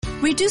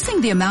Reducing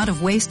the amount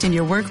of waste in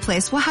your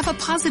workplace will have a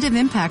positive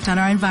impact on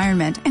our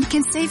environment and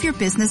can save your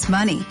business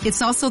money.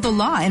 It's also the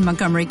law in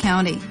Montgomery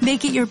County.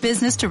 Make it your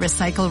business to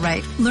recycle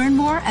right. Learn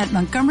more at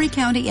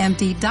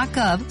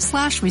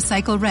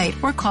montgomerycountymd.gov/recycle right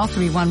or call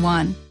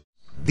 311.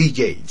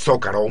 DJ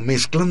Zocaro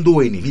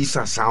mezclando en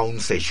Ibiza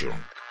Sound Session.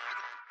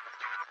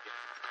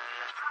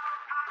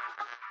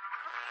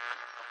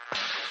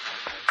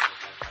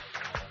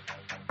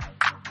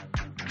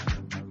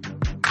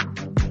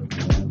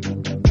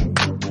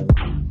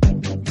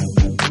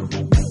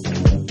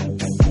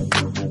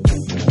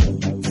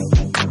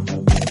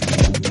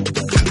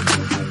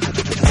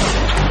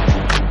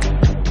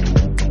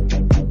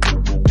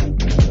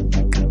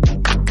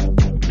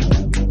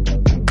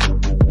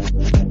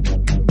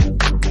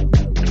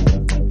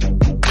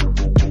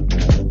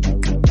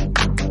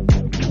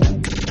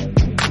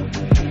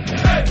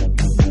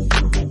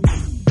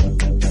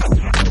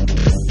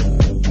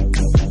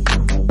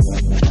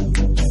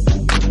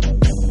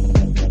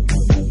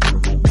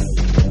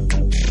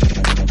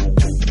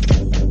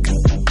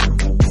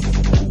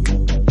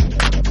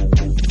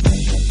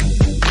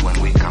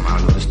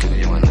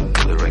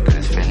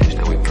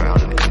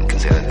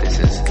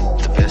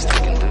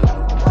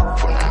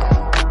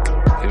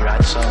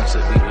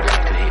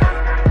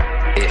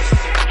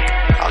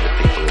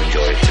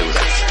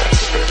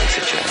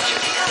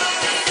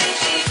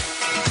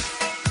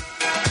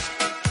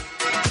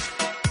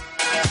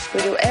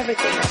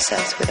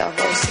 With our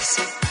voices,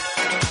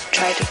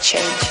 try to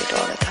change it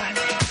all the time.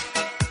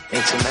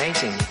 It's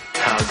amazing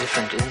how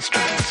different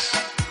instruments,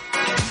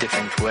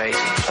 different ways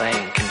of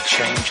playing can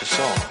change a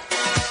song.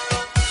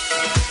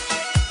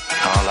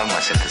 Oh, I love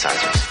my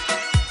synthesizers.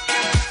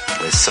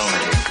 There's so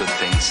many good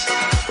things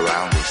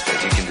around us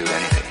that you can do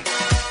anything.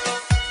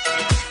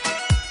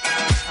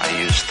 I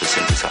use the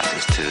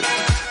synthesizers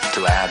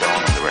to add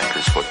on the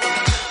records what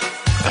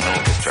an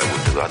orchestra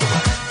would do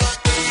otherwise.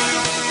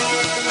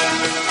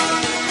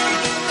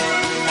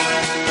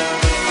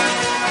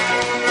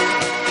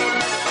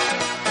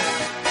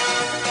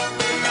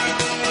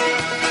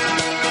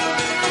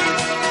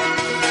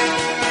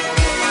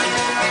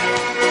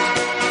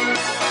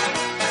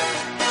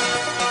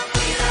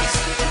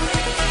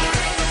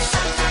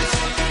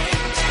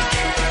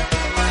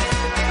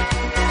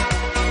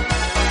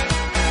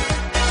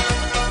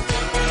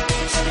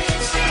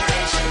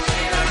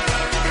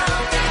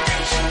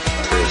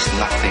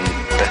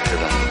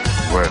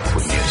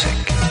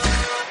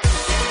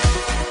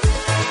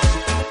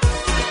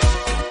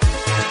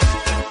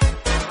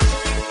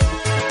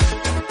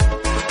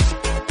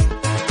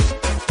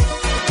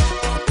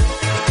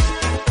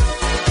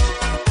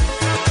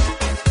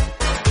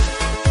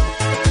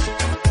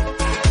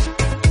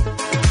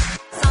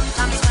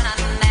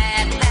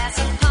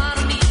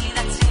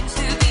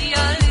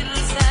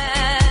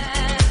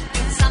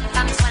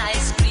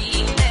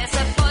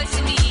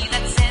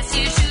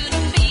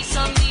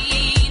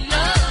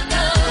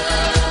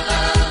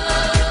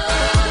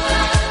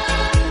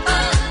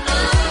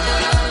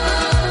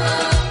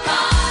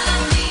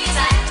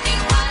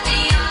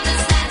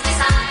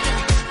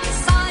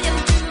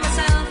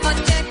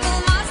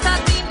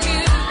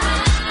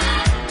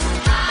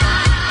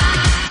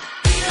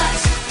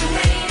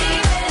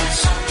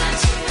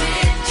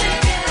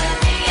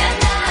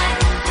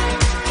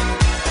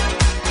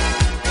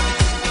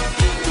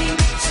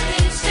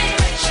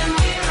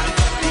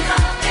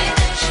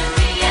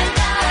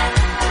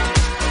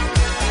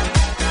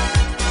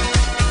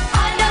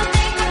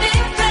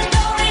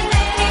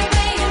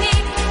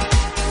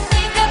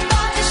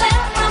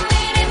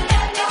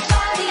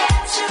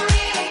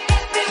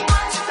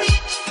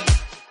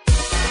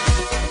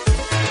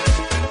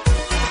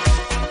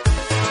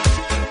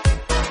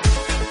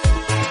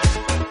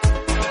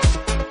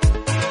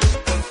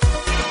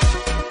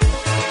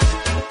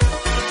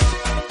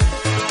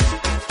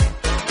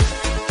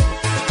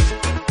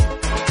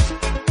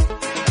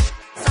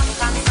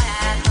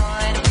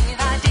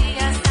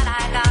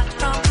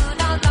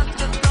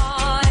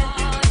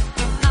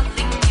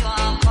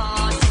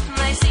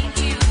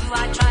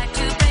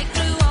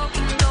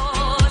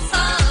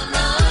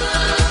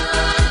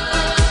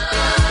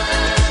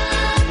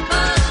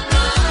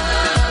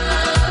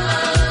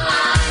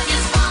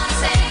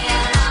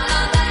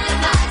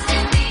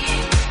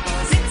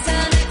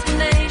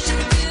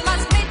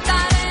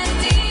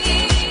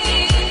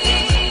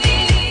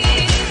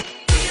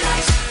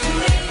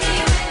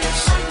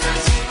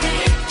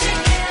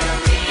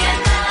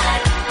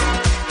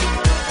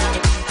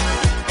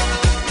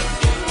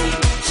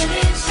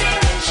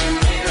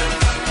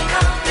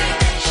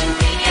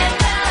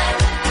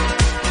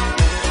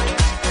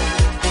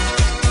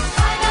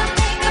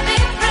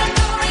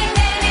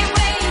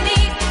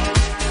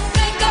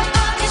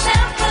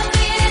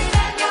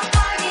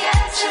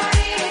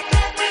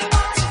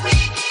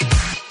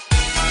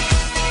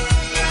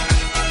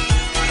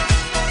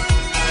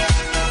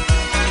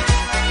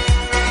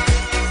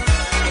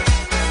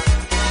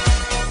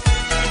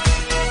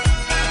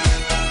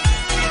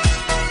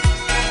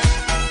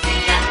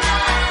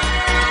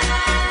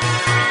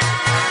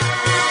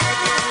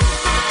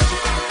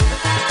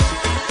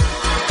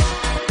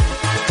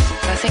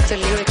 the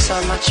lyrics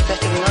are much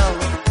better now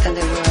than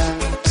they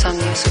were some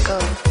years ago.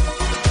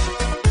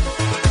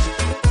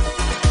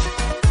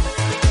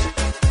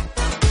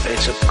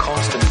 It's a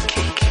constant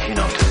kick,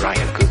 to write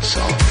a good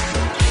song.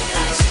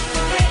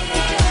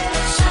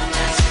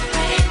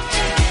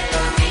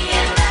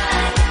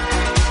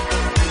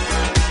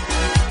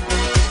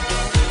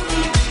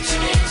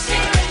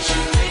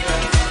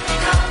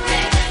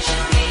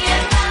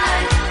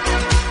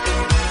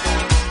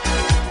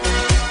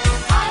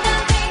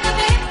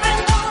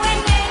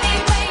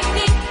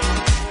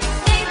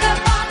 Think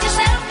about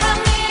yourself from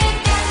me,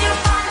 can you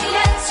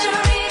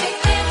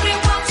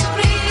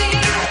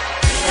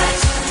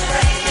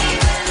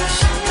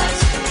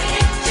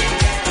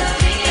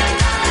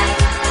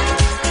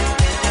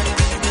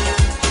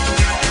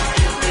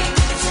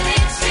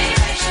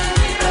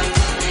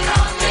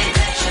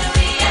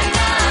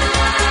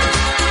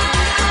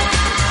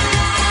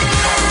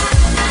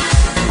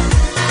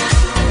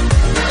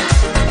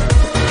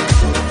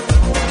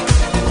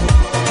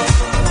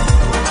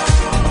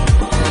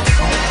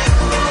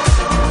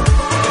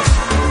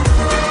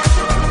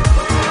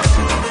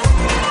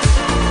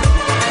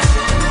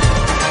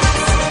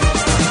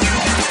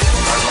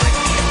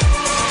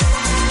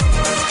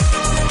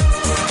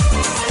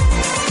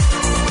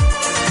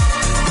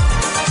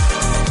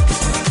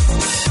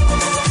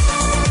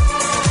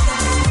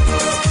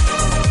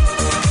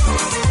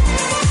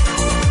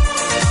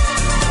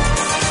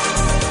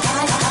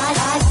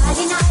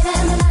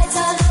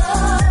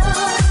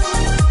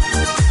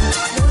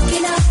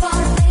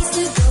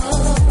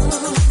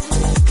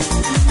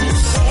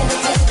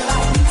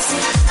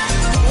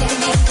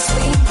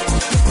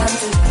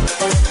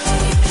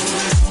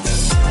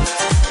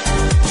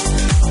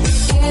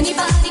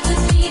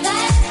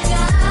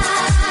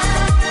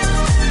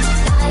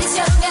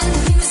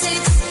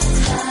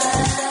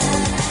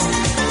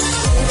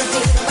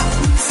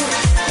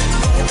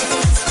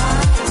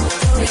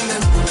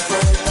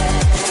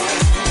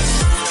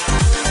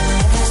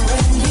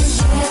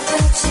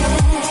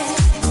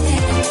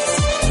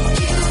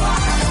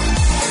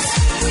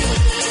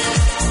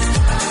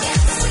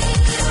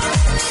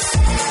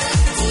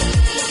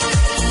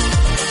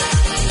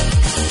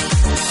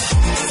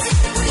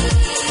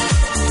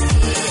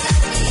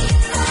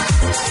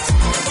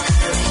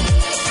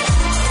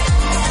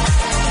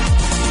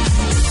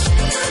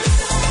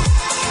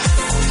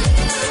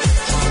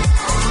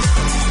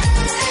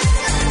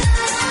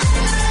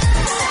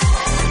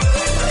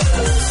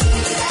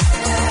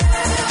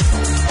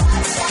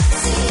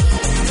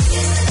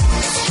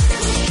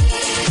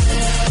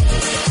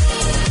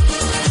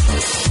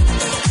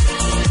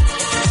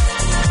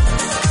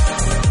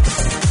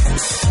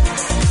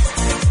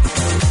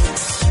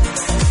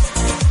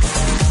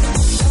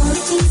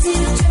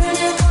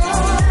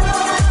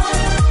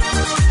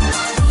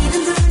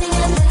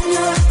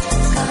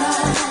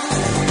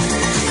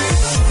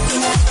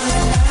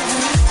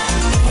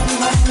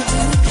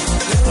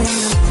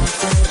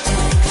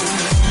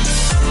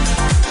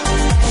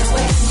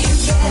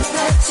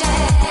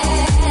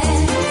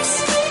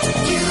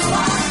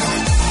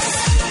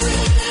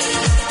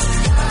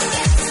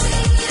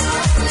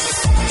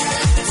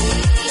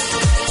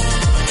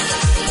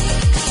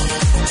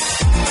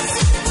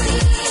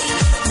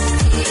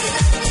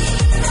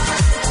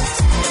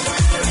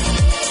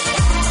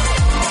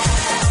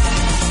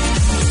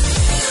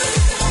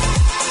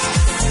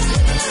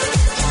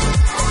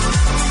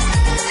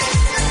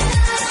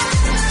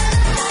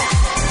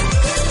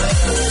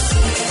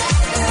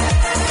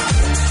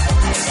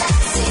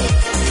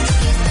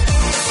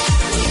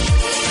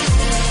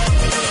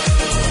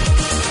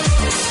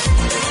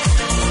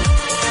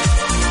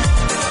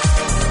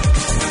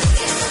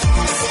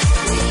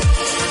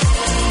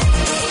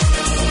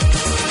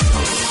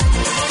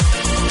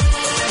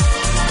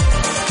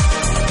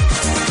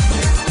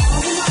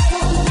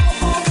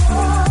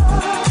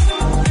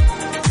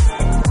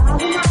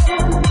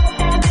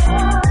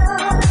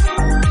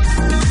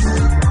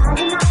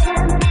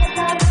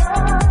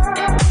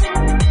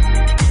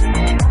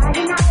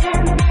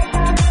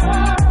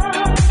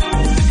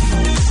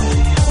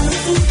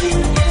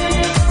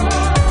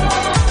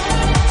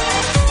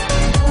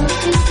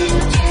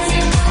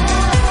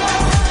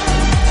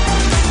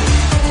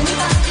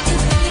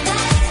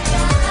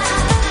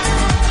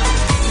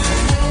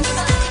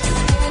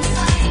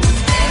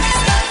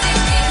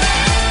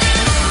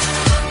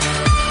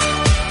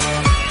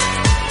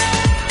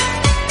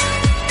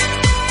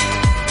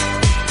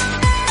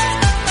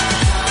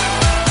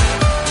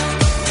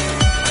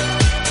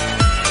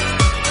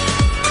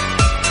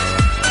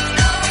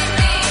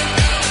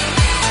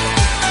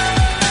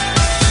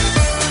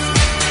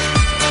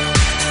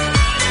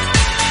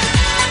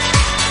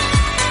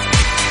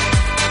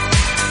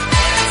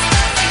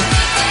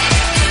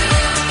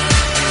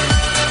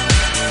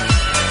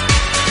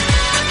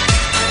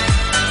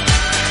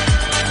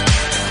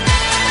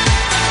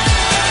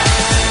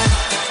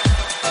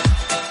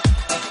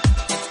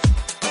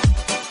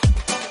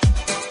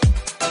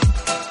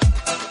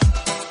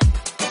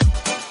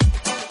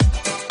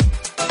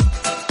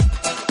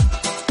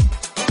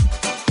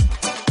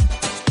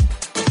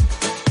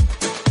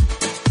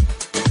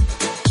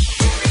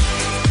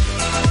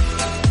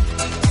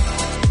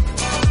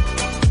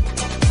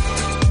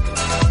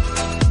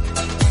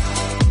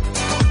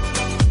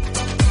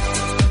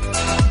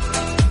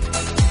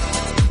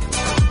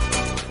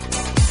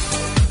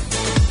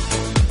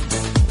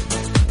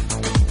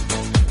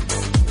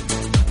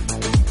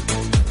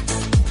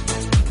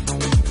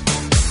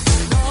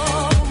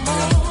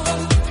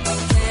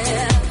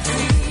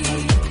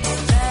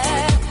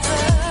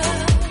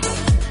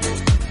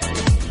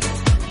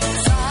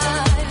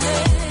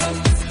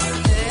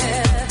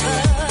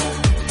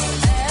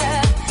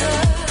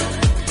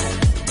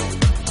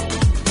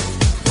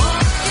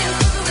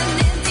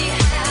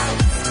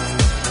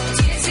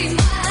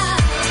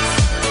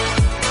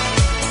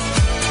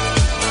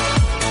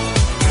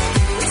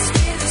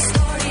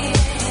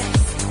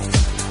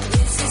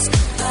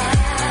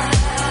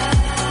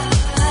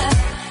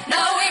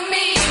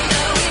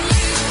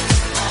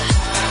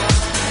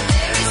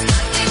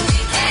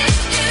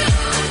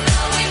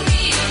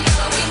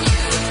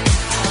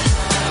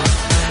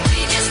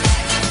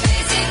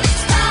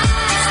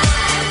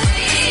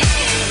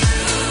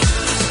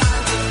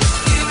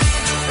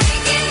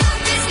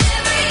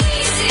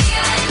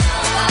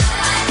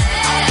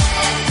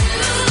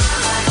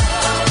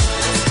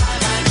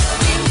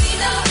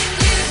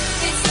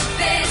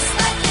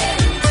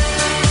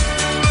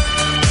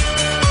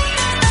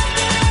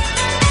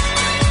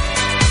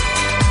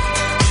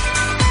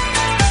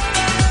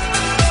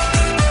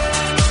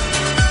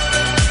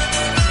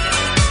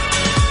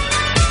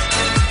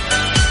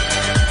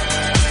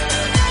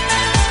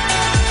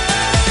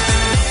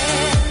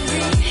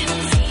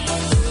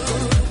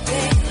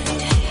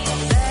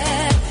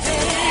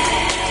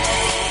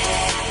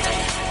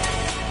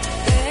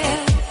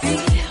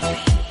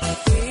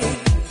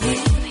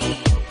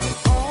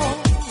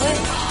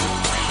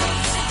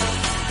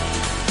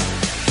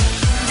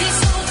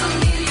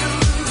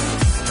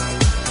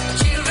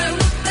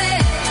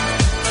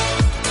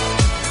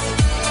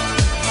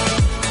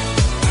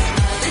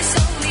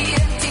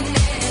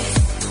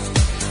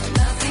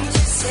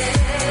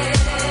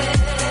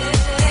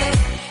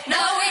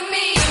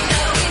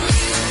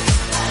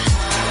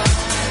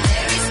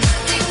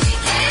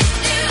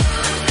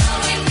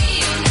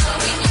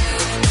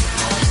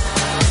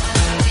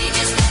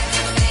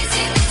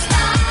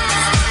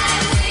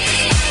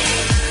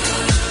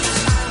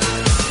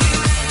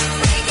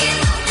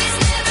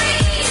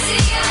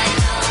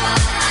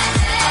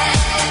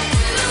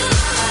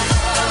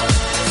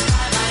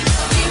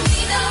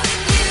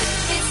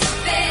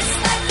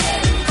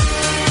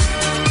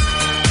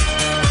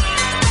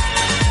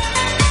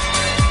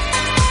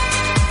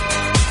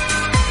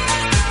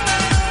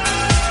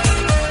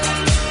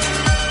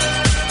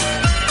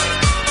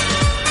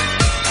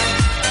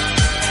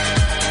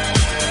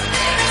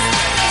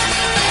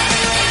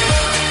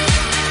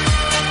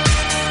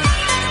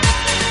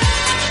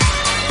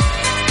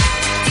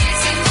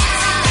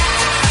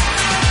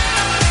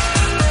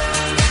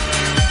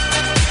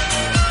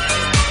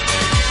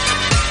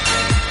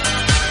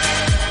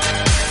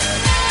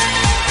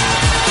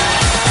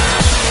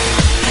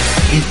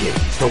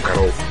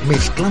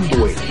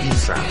mezclando en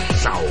Ibiza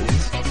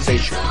Sound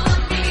Session.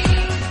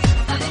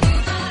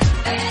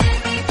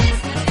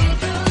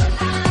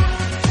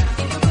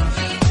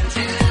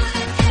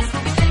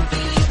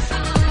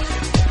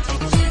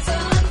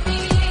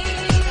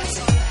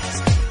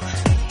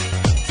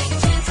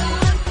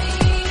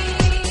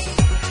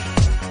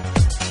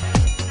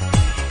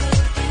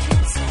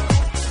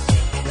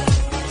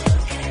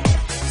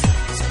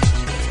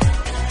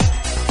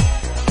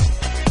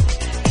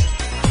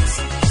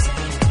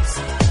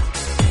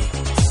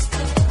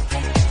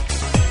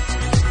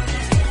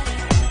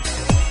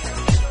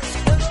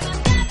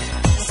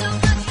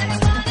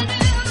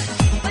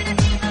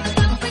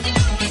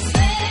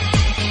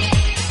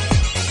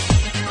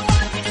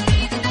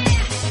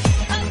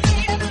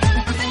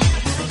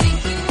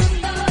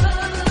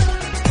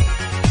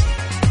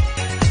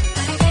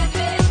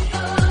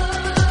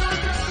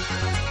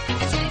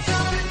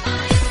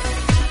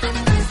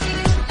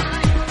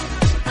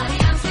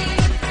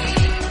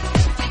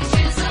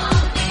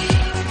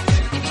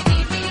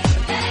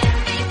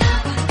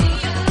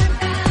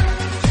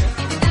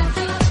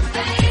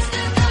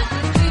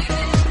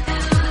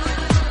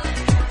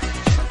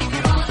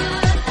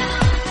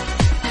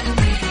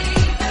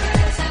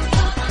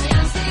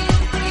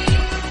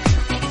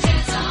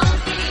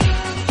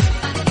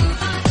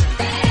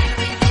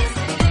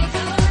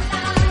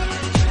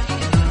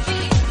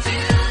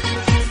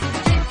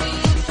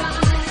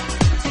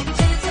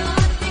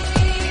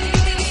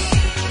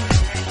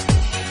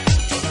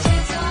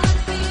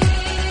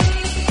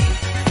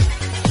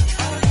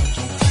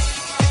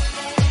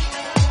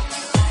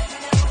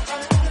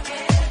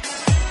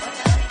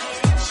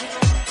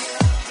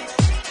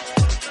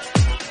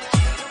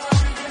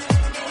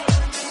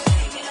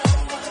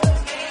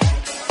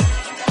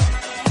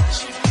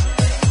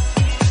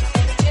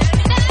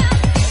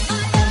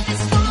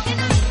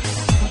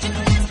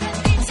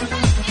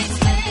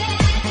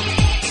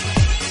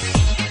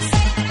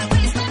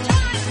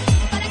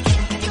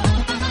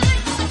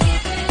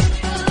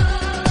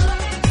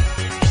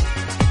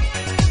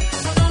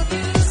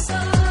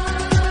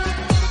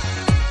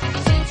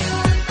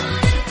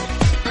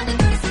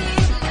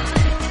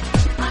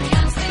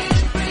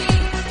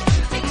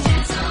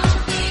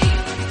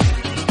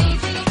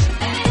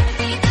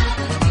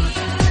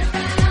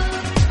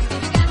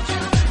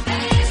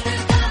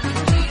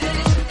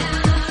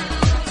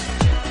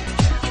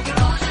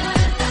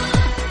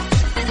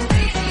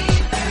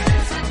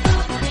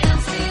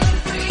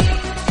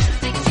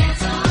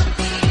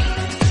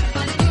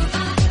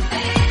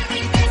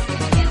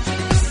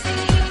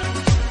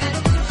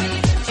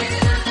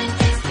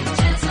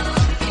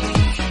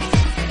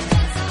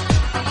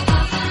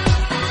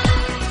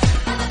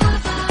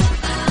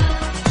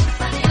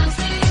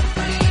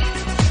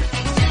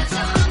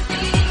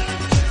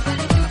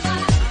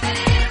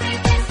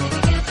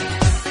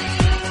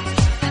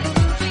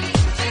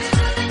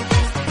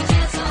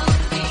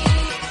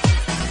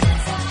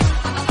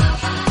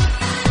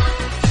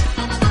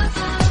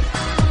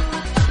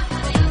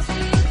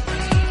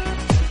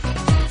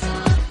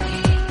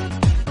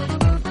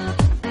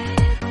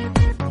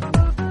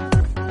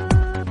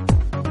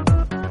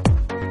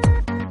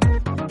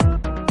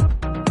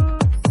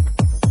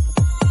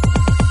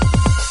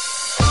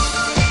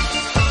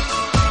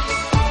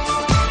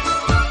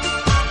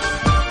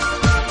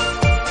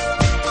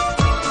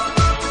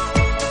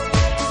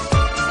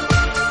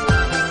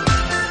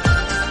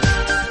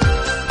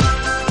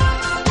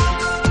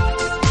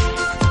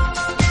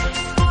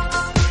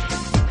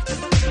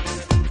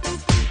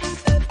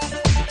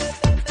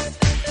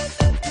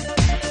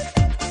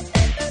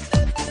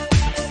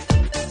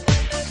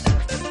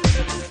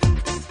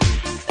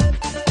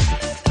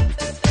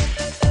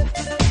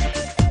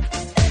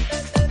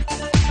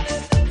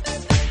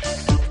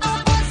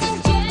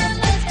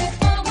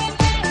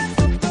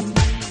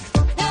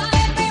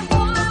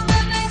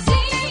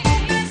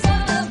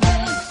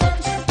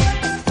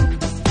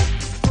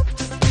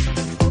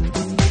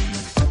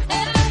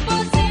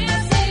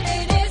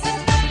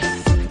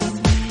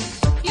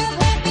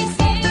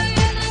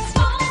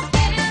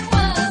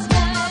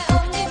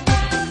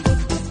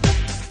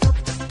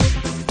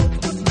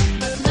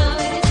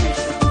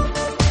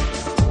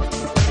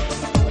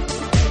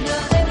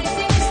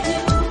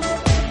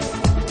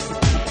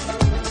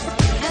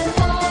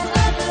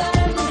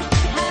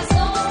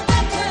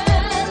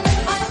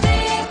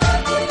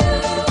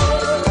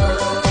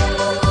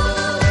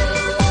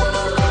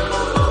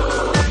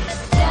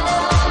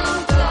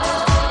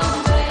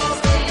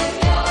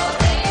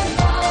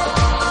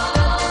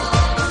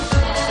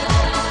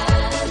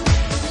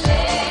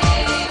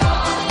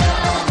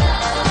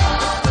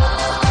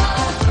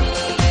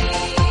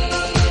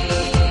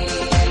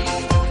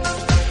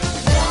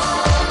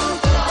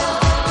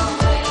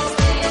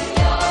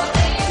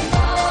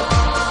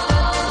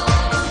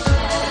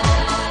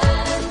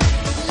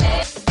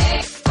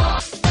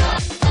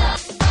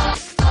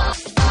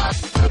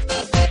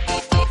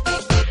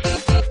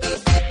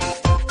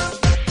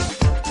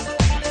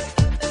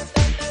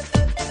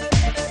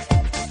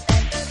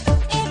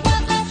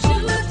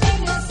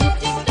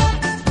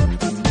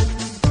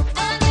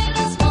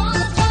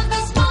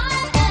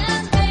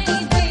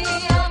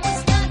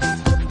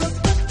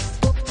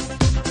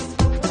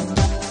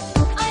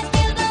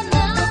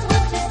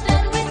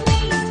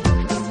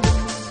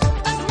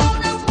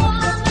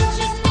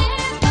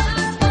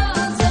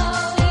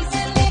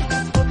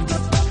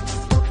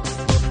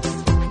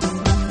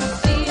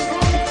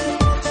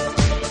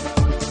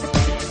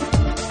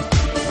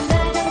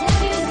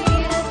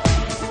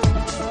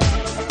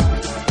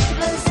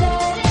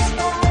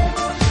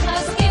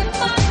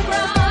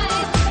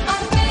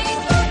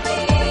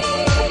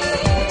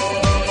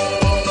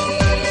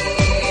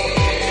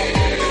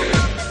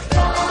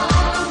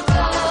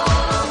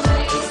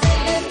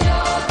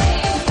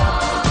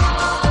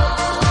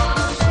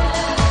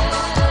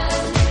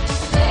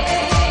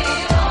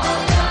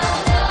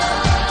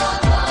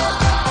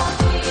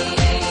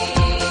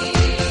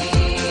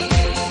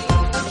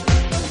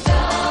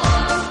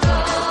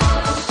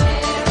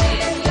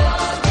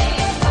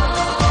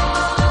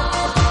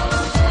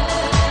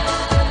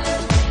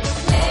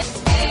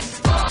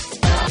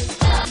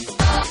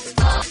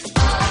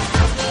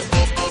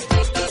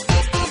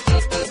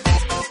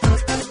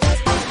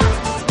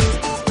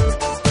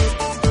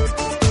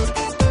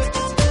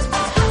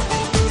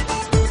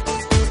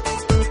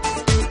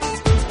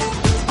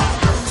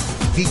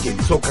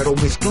 Zocaro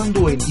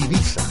mezclando en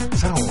Ibiza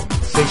Sound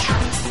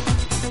Session.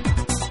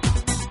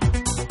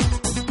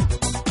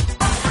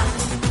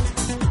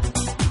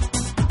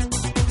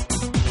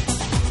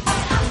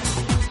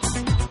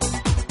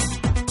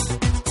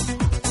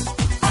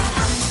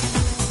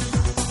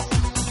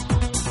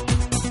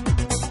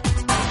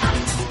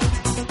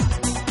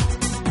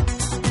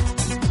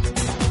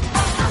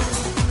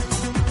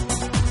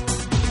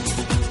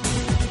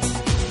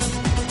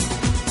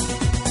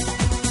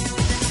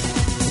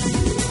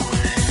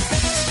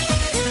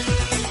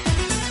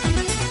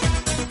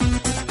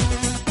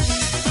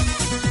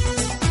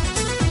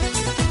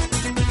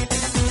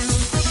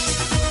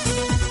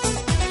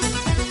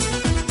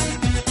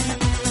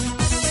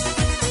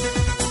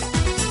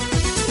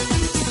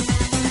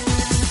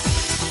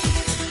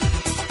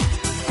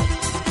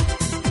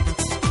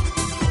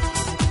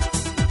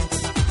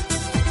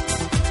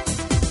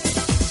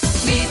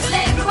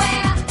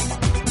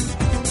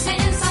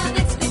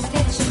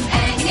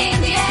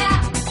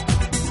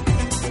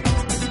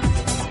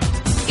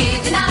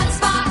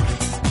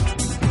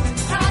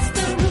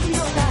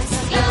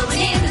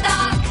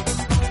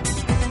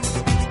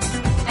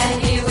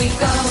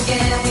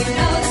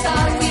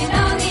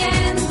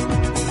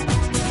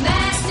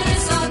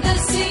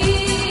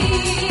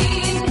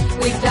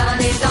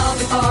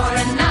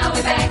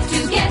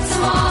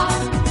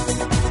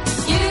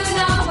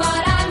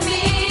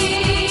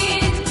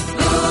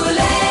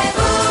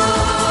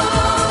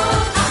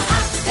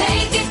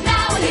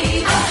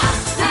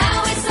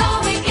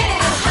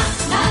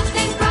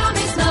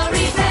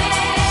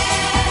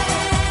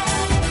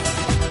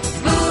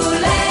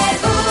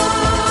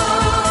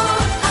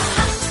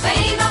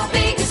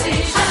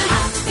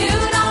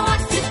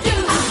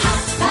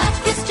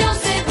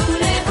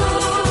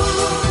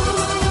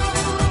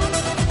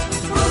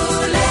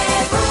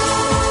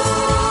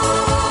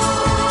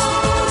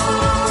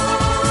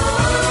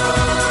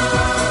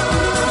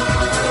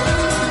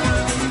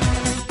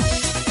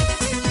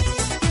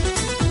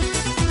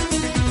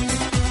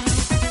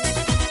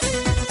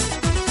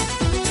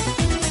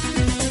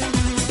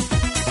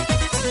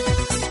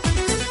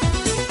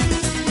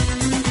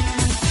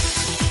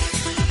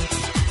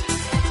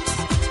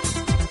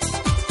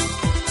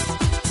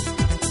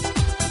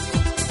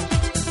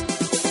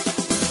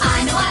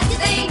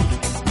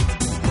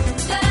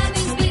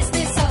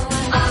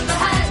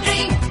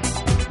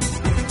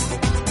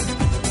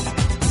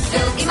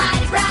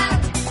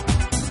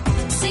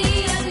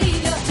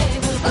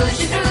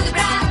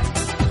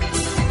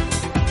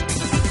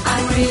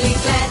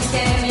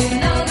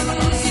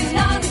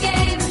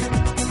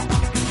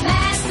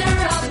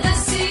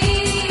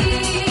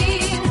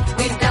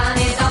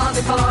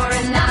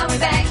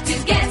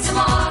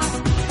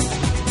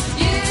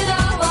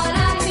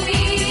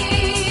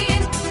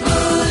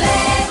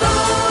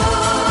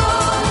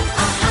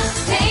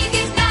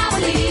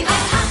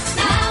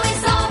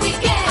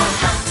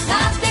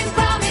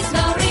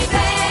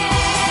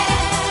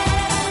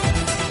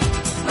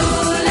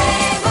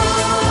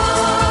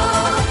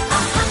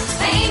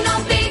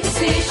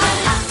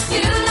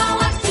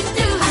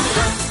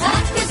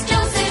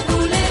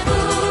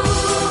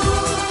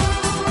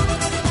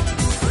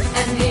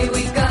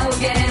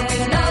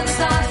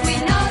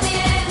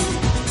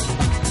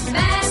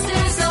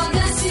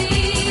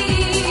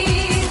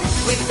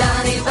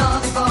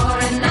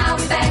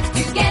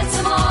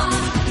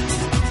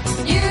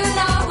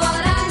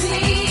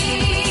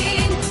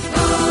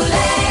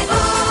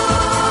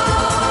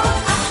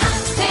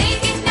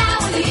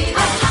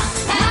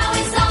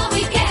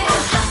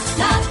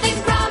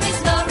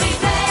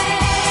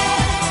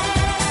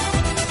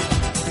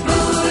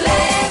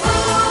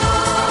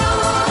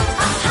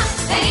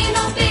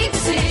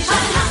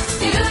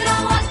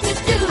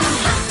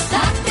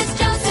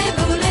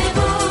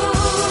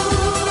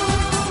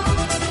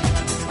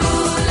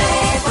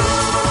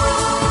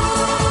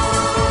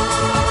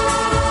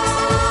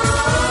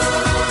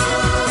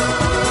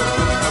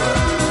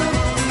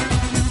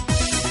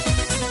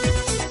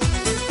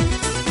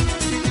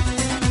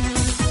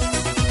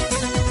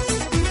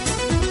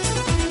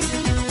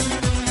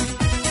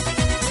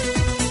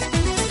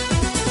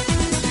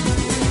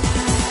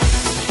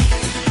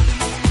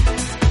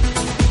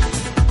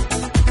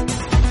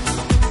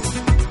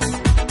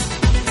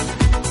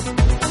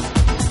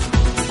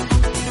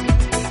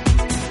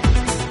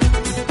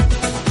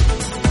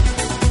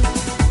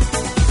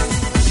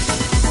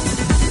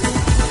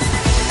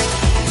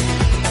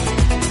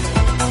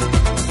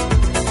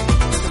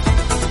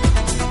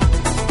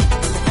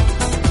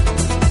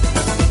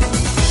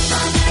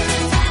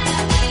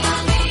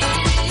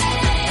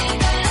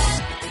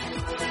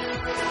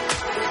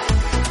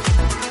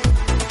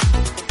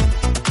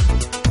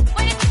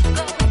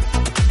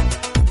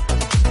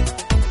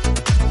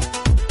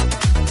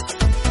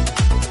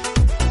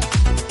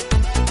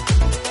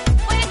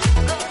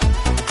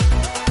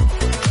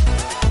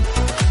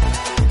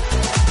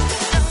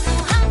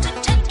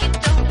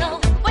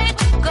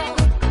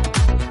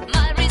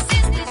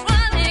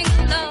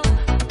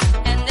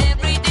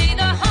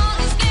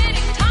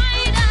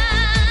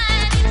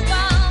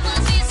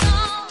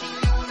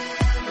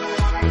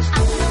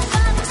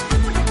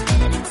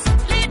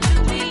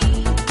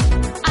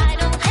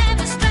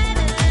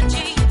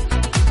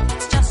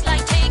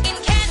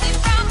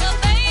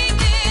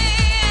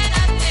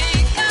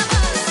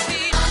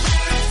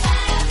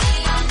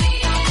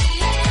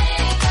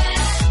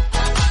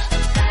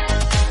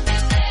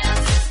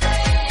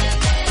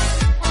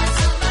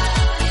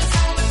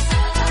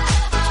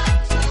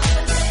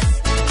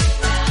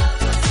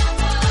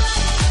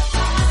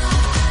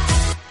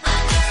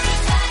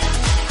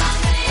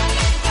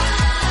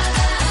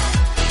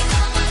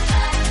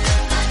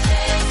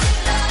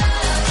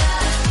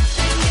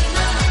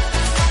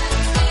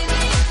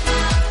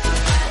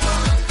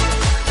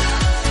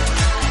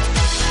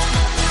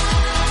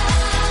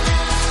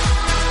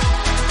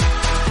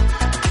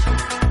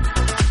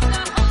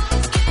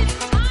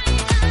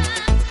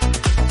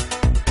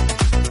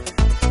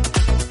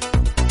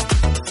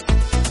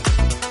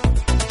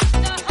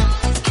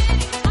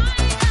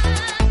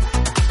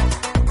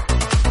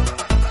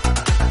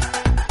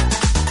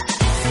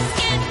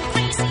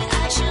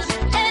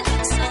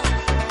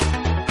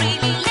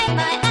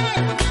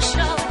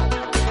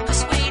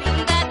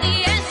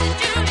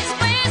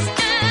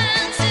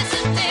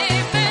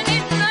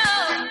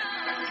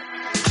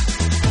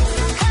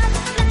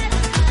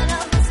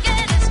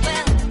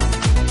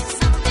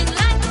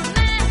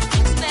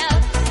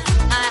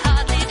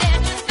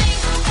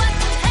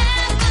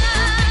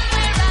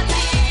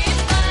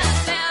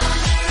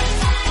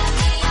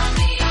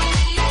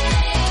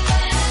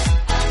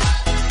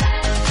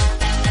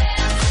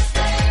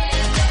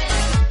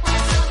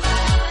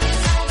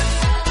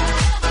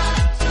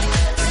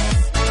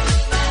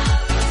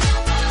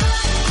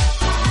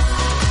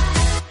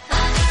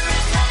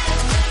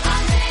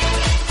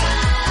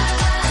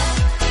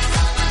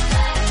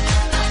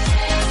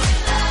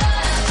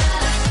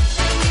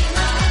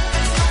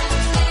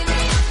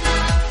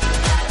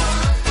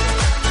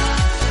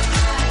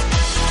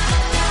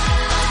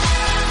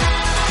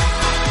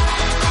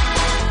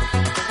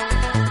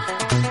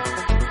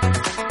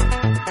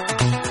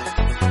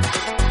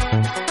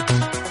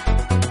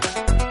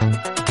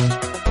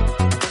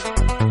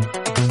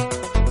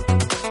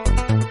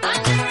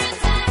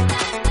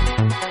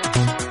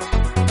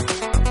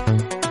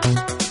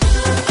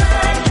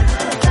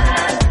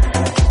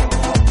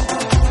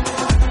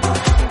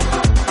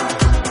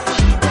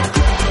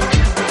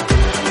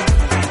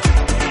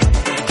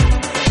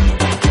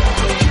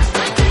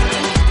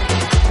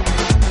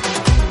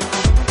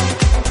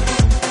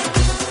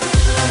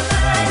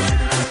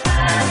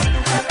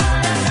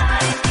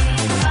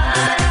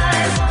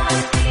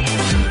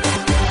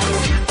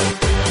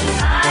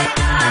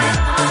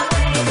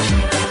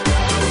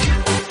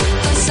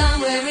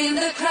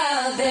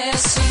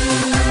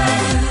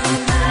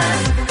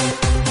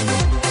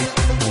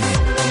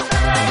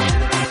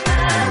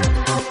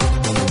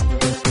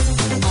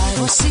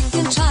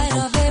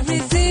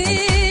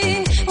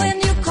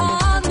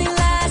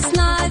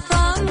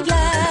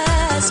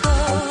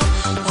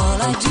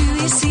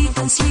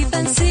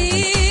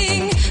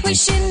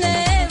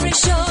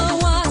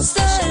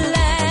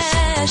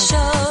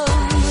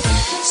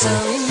 So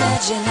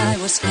imagine I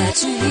was glad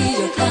to hear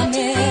you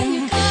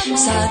coming.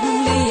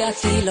 Suddenly I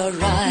feel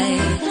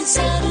alright.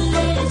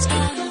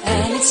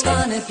 And it's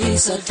gonna be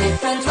so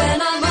different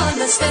when I'm on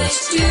the stage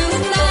tonight.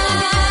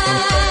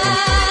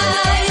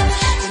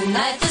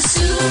 Tonight the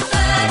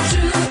super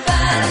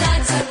trooper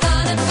lights are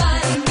gonna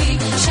find me,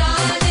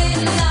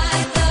 shining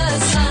like the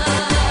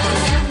sun,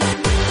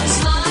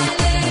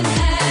 smiling,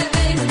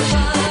 having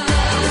fun,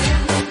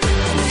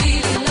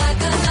 feeling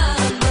like a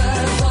number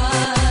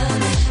one.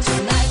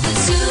 Tonight the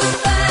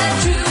super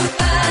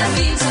trooper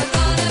beams are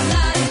gonna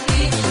blind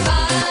me,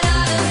 but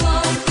I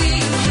won't be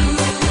blue,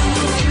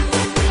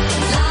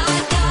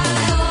 like I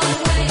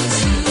always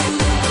do.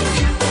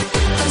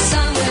 'Cause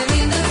somewhere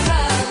in the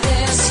crowd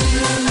there's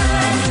you.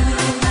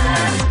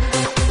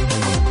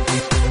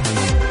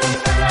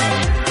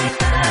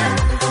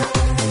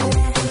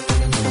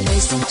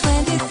 Wasting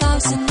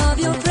 20,000 of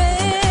your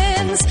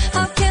friends,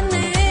 how can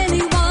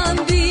anyone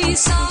be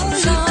so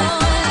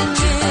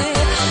lonely?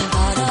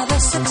 Out of a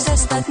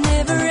success that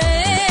never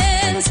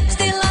ends,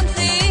 still I'm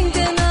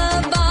thinking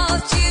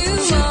about you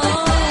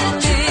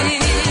only.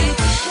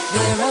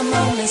 There are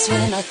moments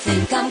when I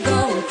think I'm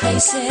going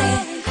crazy,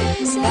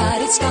 but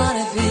it's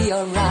gonna be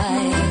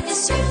alright.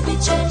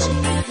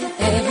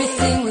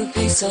 Everything will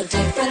be so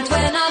different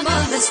when I'm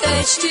on the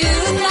stage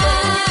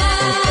tonight.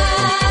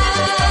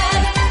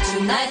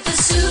 Tonight the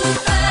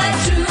super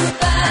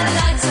trooper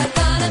lights are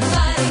gonna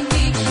find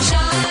me,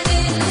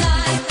 shining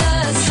like the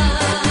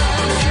sun,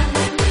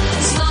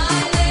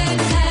 smiling,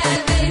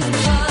 having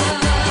fun,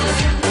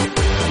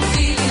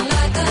 feeling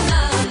like a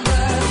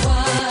number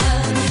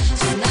one.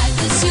 Tonight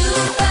the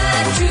super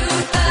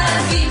trooper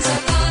beams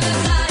are gonna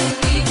blind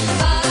me,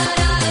 but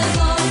I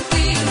won't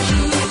be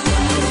blue,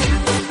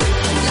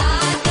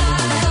 like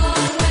I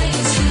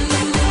always do.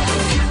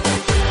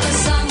 'Cause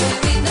somewhere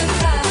in the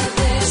crowd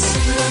there's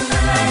you.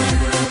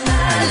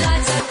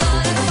 Lights are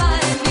gonna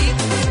find me.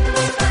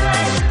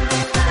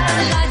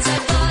 Lights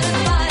are gonna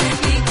find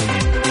me.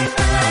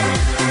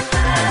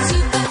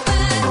 Super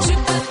fan,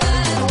 super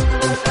fan.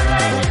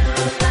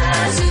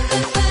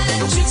 Super fan,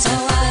 so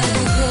I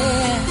was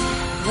there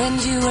when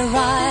you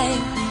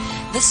arrived.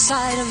 The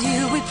sight of you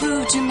will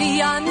prove to me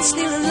I'm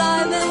still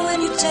alive. And when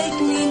you take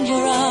me in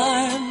your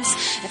arms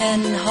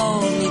and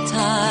hold me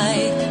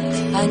tight,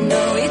 I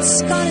know it's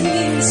gonna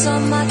mean so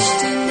much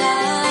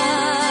tonight.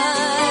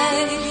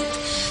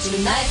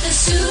 Tonight the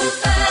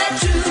super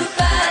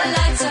trooper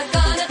lights are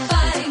gonna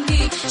find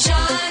me,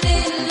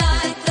 shining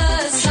like the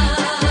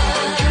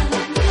sun,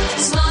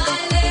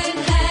 smiling,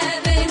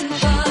 having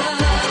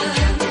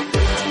fun,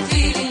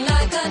 feeling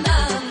like a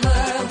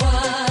number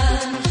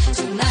one.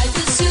 Tonight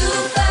the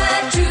super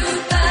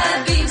trooper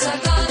beams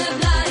are gonna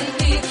blind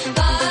me,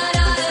 but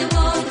I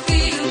won't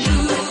feel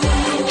blue,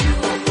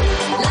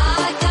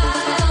 like I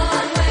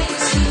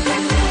always do.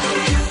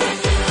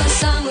 'Cause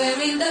somewhere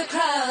in the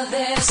crowd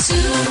there's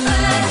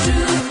super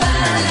trooper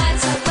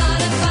lights are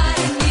gonna find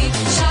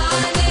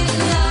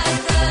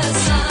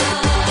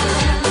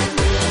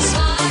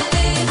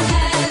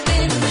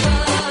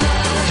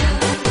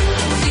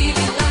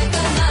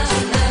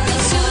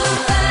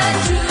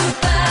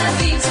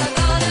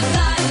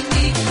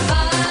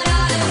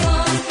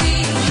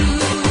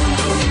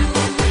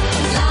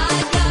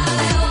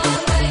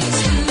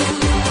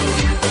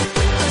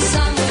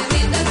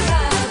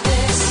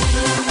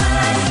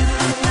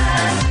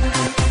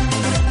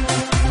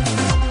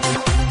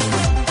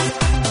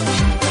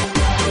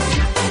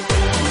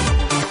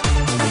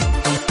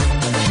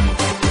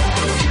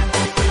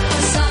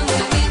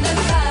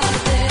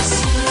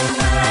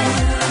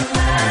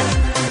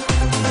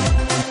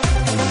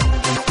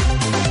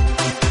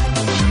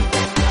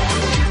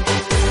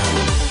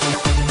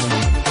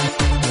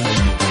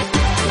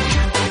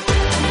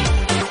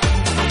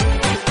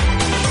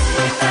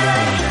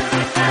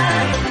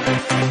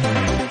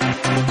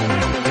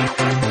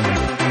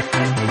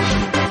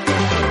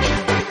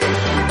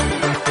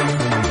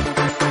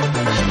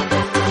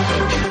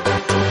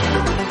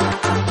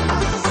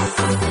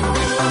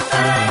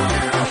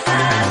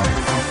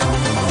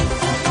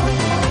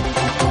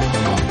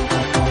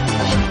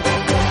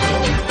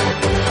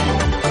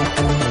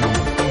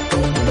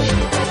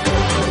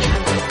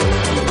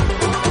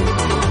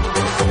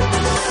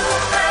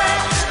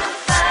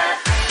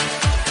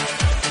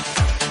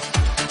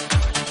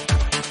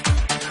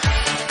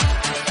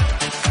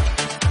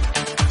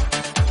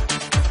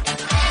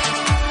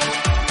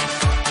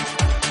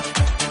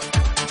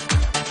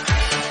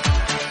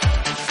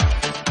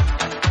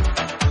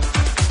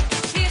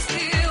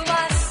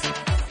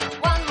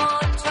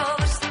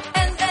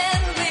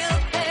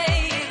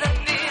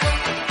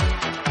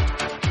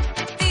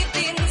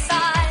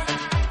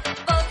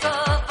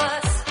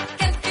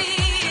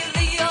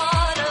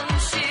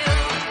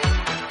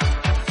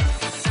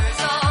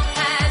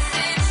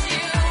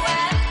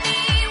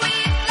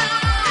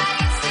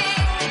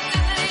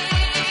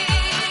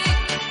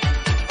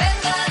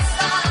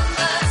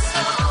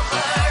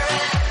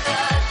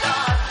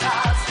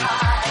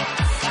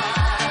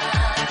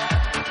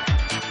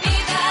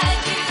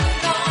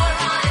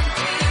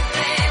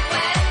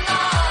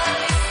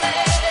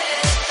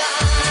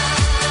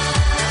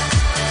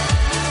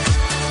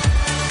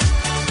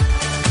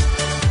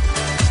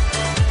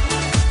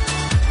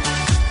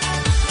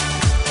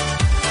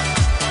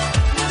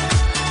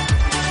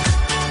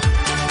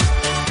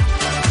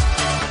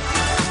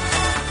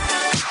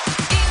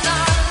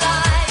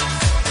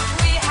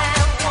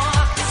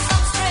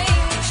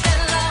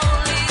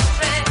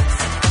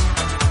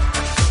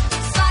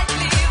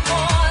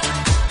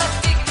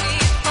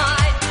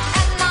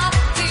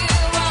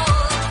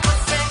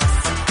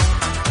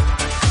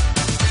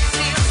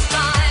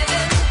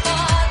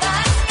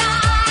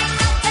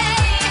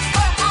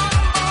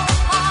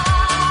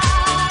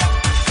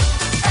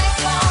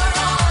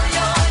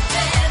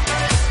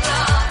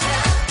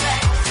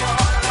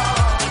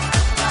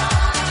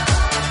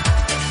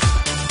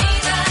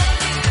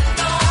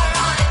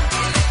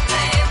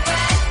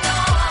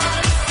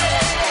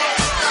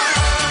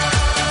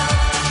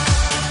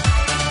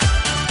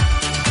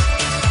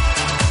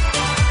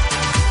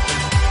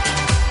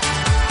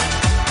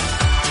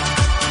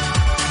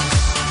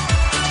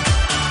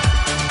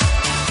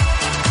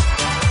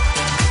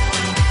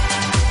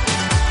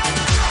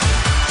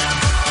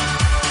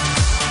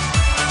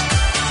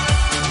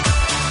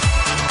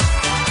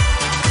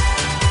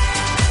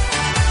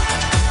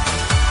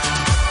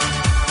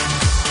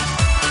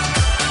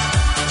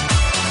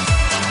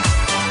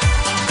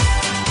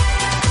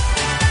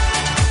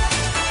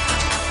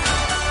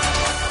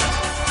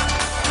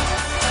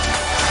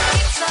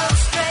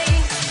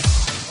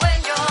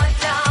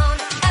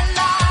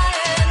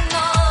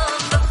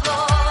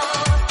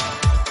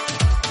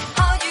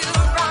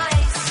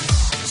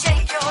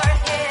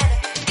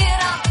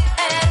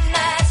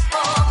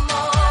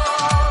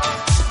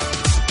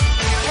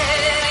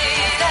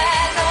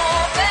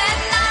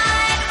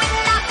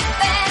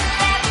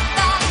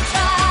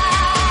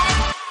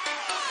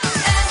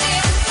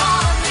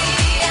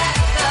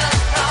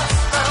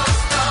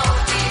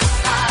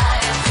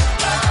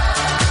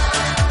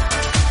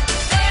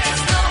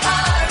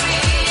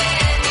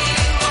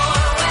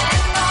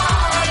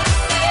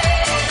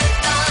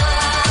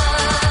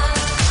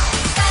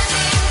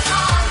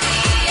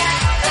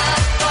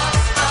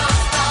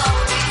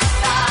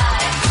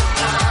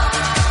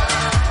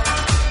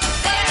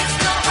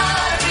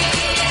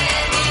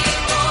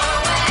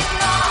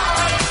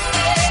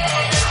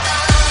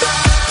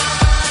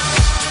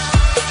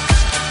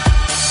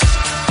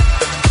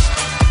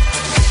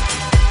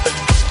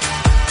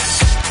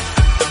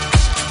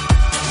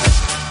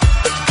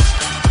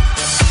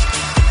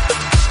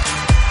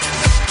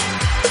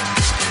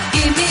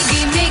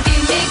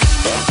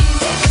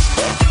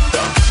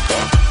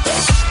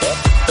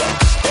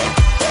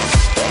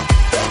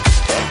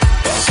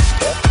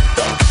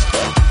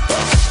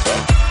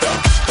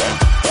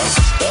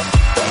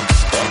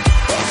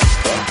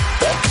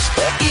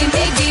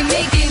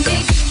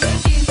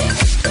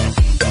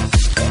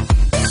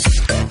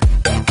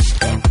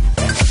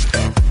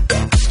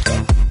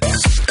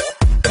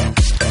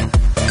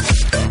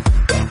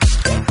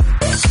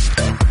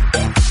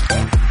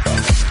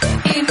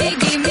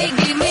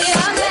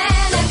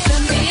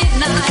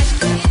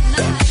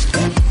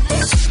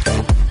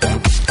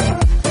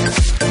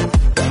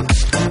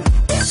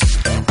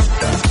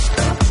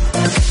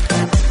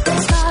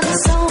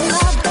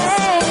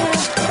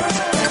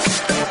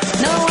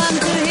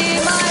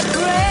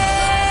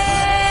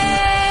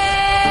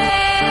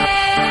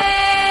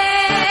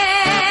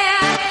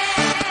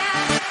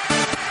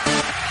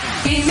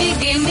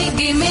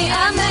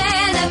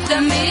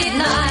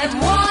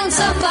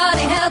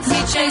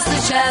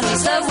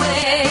shadows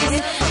away.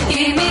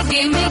 Gimme,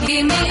 gimme,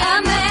 gimme a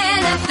man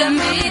after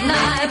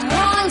midnight.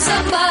 Want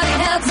somebody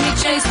help me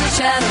chase the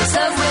shadows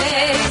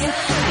away.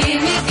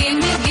 Gimme,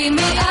 gimme,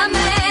 gimme a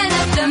man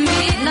after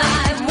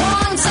midnight.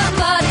 Want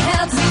somebody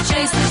help me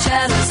chase the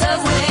shadows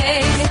away.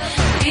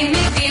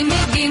 Gimme, gimme,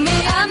 gimme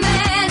a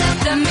man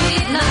after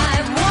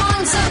midnight.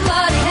 Want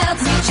somebody help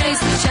me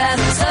chase the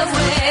shadows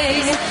away.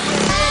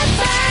 At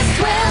past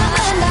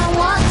 12 and I'm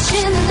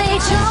watching the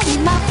late show in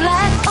my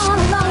flat all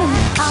alone.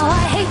 How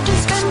I hate to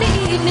spend the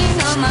evening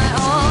on my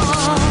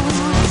own.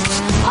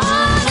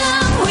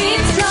 Autumn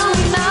winds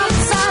blowing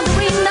outside the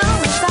window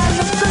as I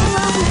look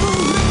around.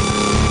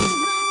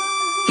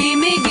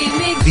 Gimme,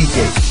 gimme, DJ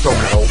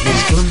Zocaro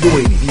mezclando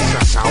en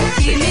Ibiza Sound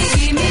gimme, System.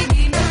 gimme,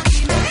 gimme.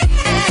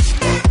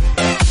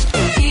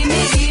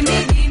 Gimme, gimme,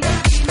 gimme.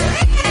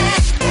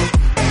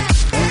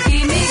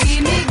 Gimme,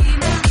 gimme,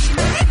 gimme.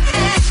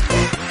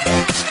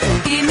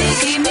 Gimme,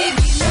 gimme,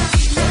 gimme.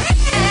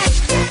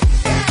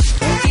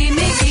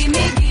 Gimme,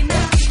 gimme, gimme.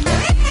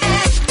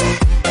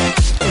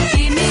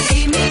 Gimme,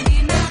 gimme,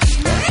 gimme.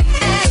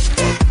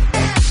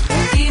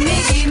 Gimme,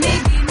 gimme,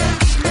 gimme.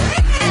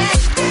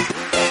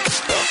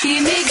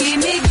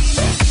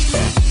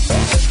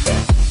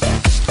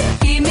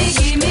 Gimme, gimme, gimme. Gimme,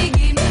 gimme,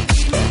 gimme.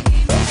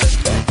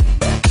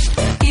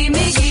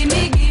 Gimme,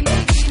 gimme, gimme.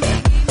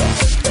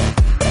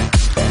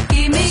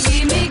 Gimme,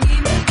 gimme,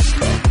 gimme.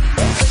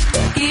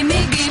 Gimme,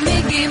 gimme,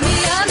 gimme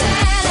a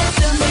man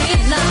after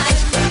midnight.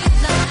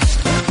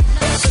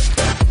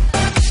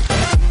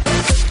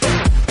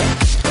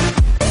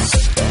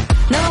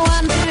 No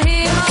one to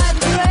hear my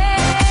prayer.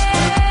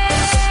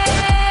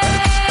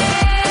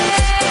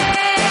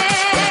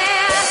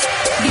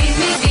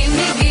 Gimme,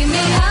 gimme,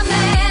 gimme a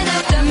man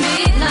after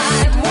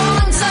midnight.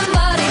 Want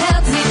somebody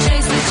help me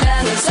chase the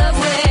shadows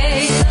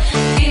away.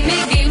 Gimme,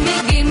 gimme,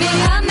 gimme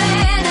a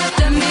man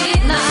after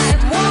midnight.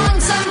 Want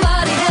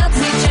somebody help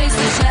me chase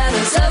the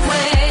shadows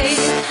away.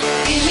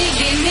 Gimme,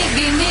 gimme,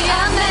 gimme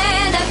a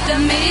man after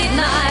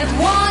midnight.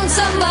 Want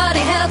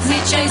somebody help me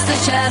chase the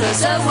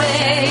shadows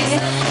away.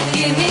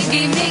 Gimme,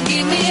 gimme,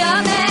 gimme a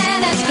man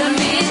after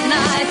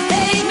midnight.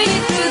 Take me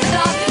through the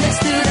darkness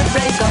to the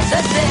break of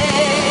the day.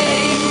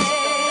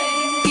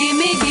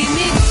 Gimme,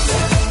 gimme.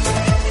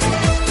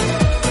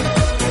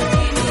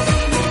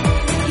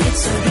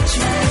 It's a rich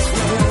man's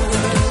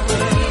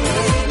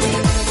world.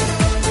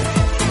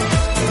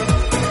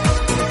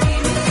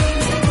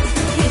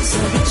 It's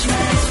a rich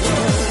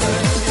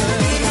man's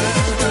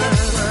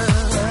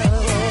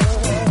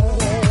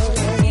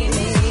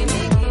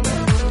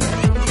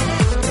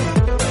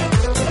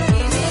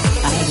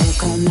I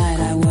work all night,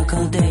 I work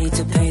all day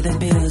to pay the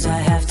bills I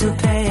have to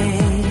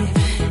pay.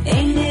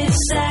 Ain't it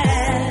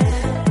sad?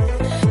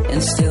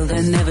 And still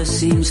there never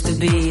seems to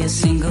be a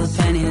single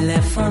penny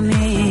left for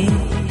me.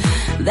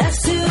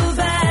 That's too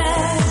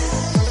bad.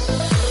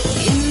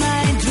 In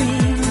my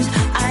dreams,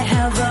 I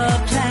have a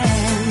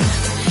plan.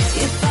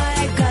 If I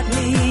got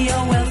me a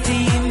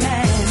wealthy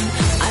man,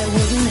 I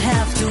wouldn't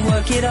have to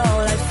work it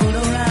all. I'd fool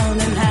around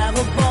and have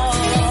a ball.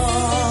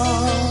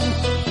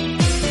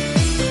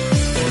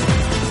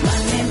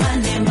 Money,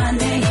 money,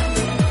 money,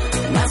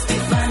 must be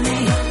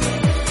funny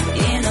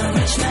in a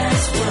rich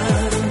man's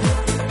world.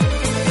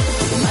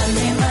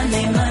 Money,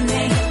 money,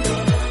 money,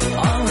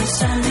 always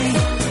sunny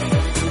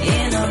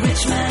in a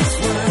rich man's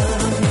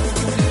world.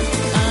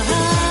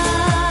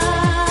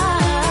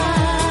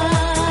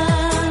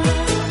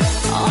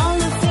 All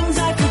the things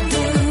I could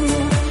do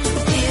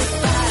if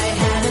I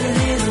had a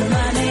little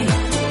money.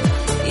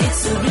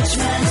 It's a rich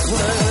man's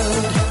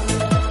world.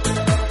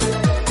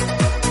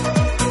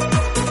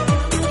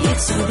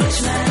 It's a rich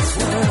man's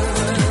world.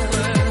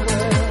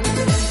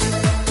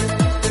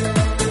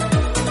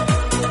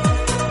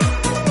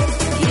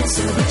 It's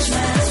a rich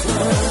man's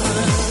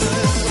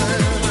world.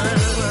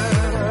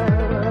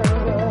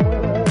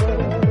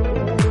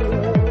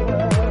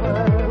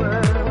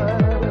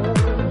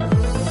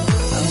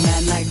 A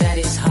man like that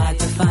is hard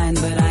to find,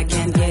 but I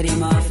can't get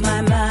him off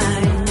my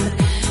mind.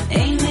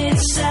 Ain't it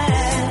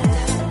sad?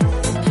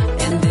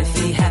 And if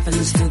he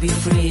happens to be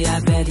free, I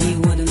bet he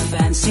wouldn't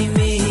fancy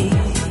me.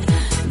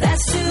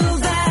 That's too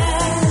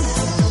bad.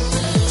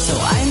 So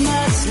I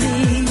must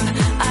leave.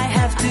 I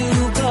have to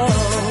go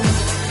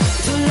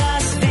to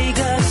Las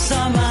Vegas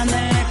on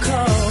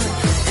Monaco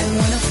and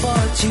win a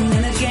fortune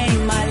in a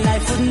game. My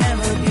life would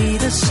never be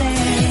the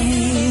same.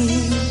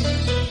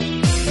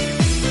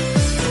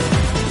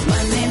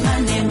 Money,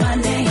 money,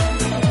 money,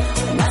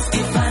 must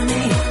be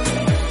funny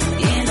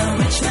in a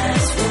rich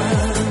man's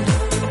world.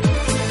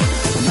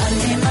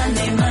 Money,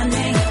 money,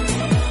 money,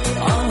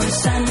 always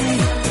sunny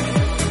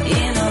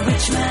in a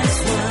rich man's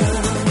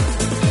world.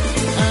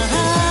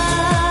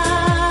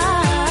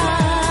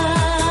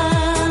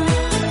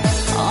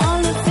 All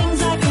the things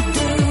I could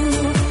do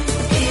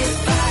if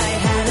I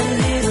had a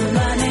little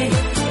money.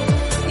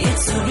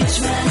 It's a rich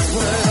man's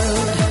world.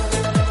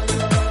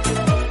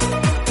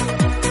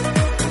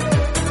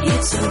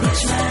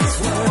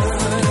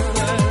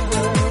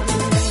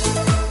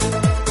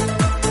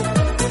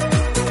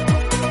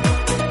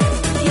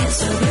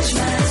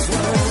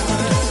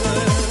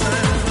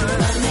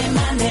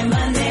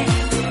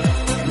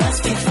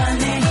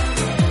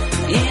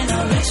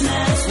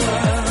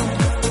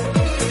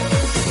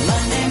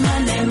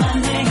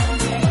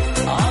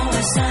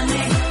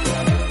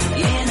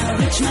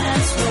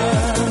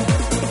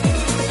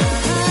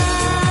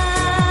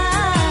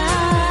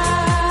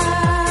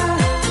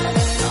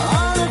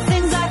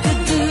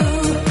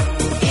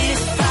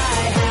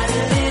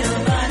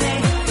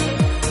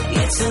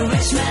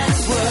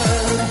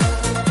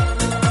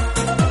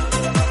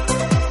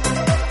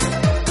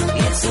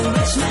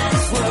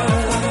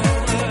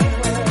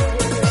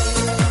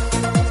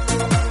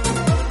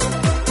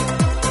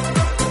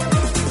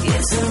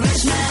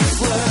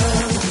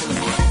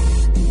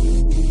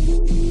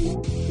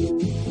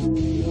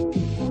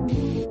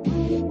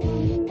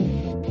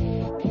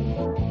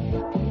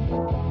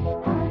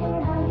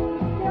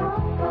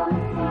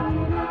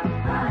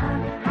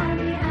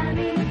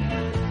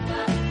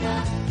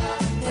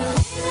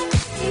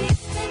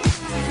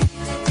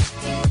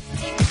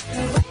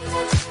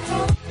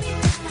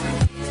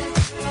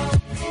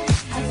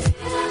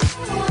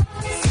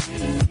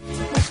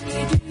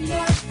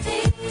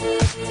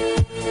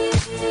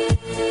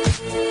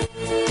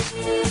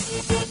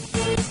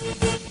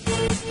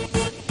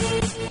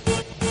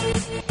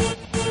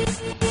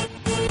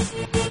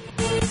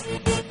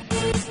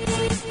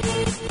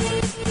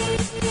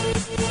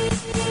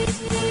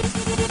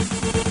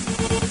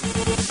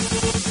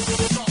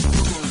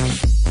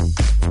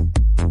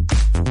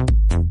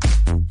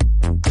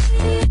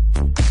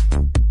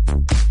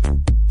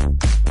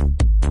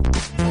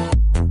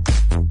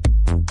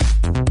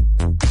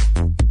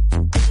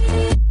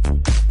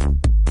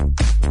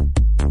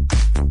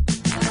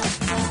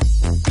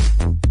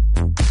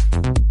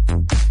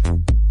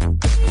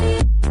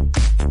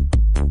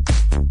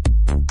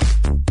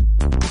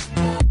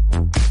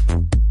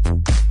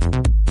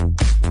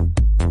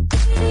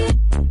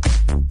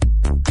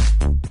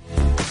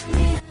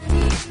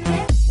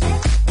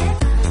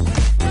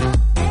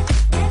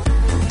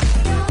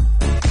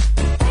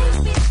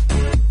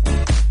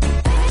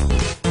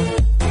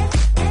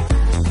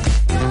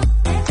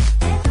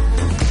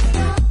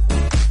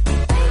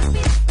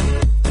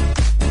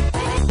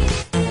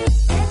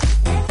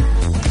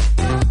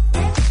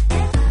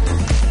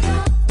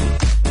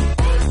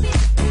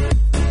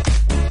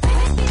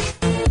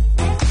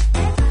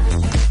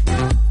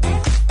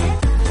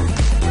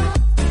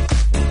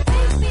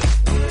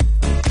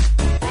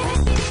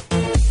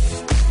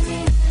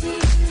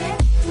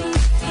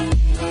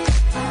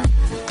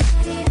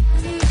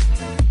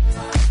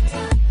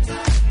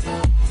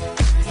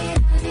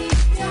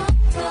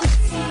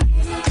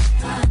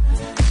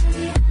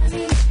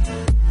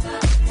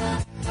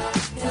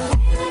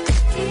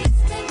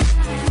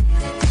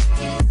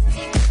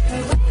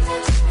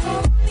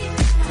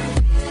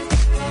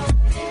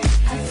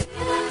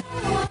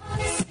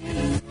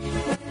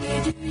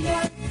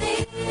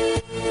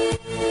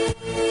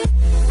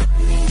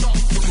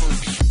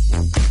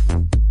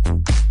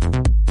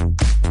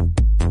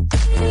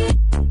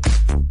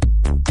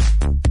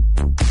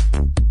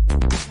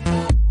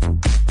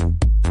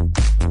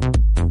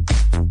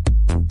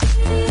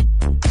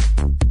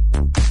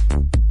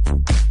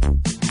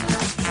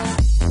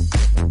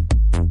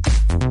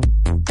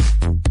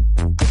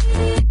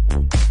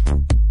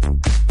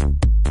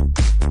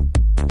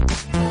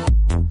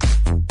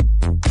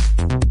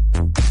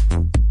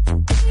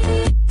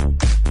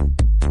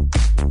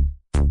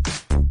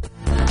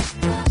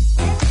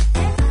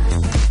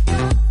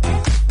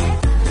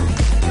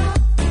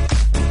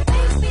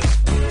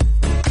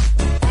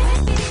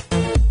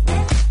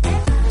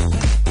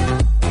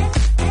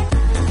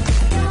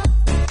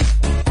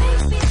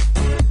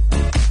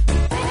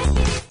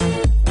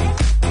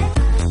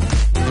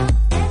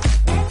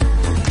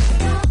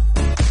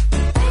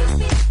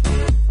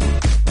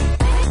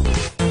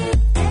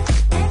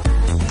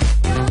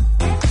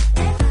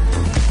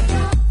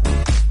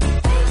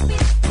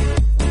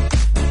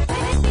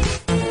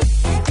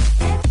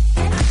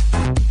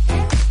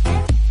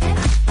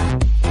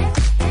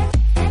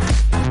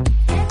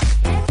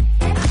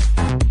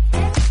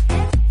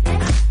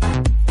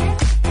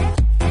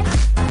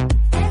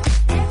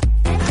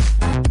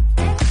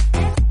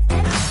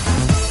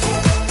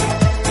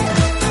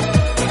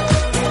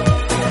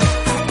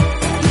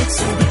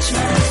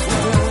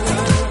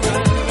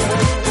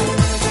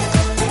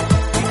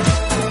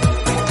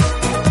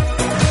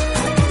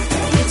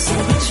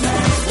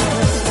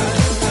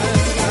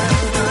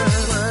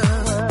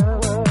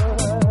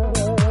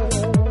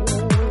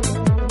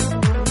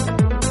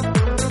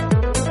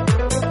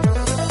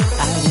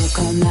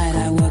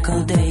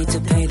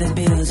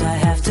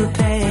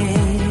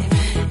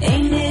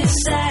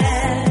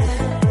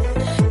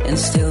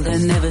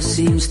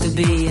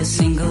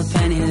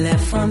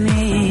 for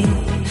me.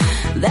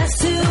 That's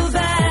too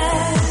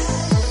bad.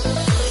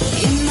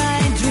 In my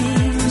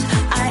dreams,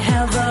 I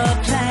have a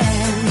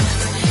plan.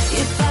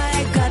 If I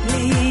got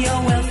me a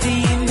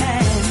wealthy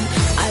man,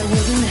 I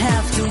wouldn't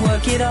have to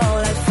work it all.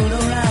 I'd fool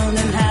around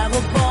and have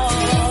a ball.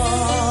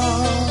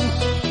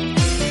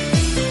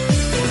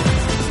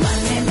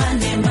 Money,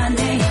 money,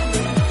 money,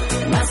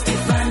 must be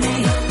funny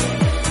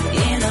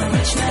in a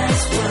rich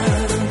man's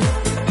world.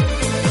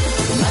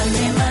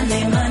 Money,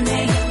 money,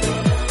 money,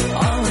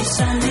 always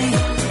sunny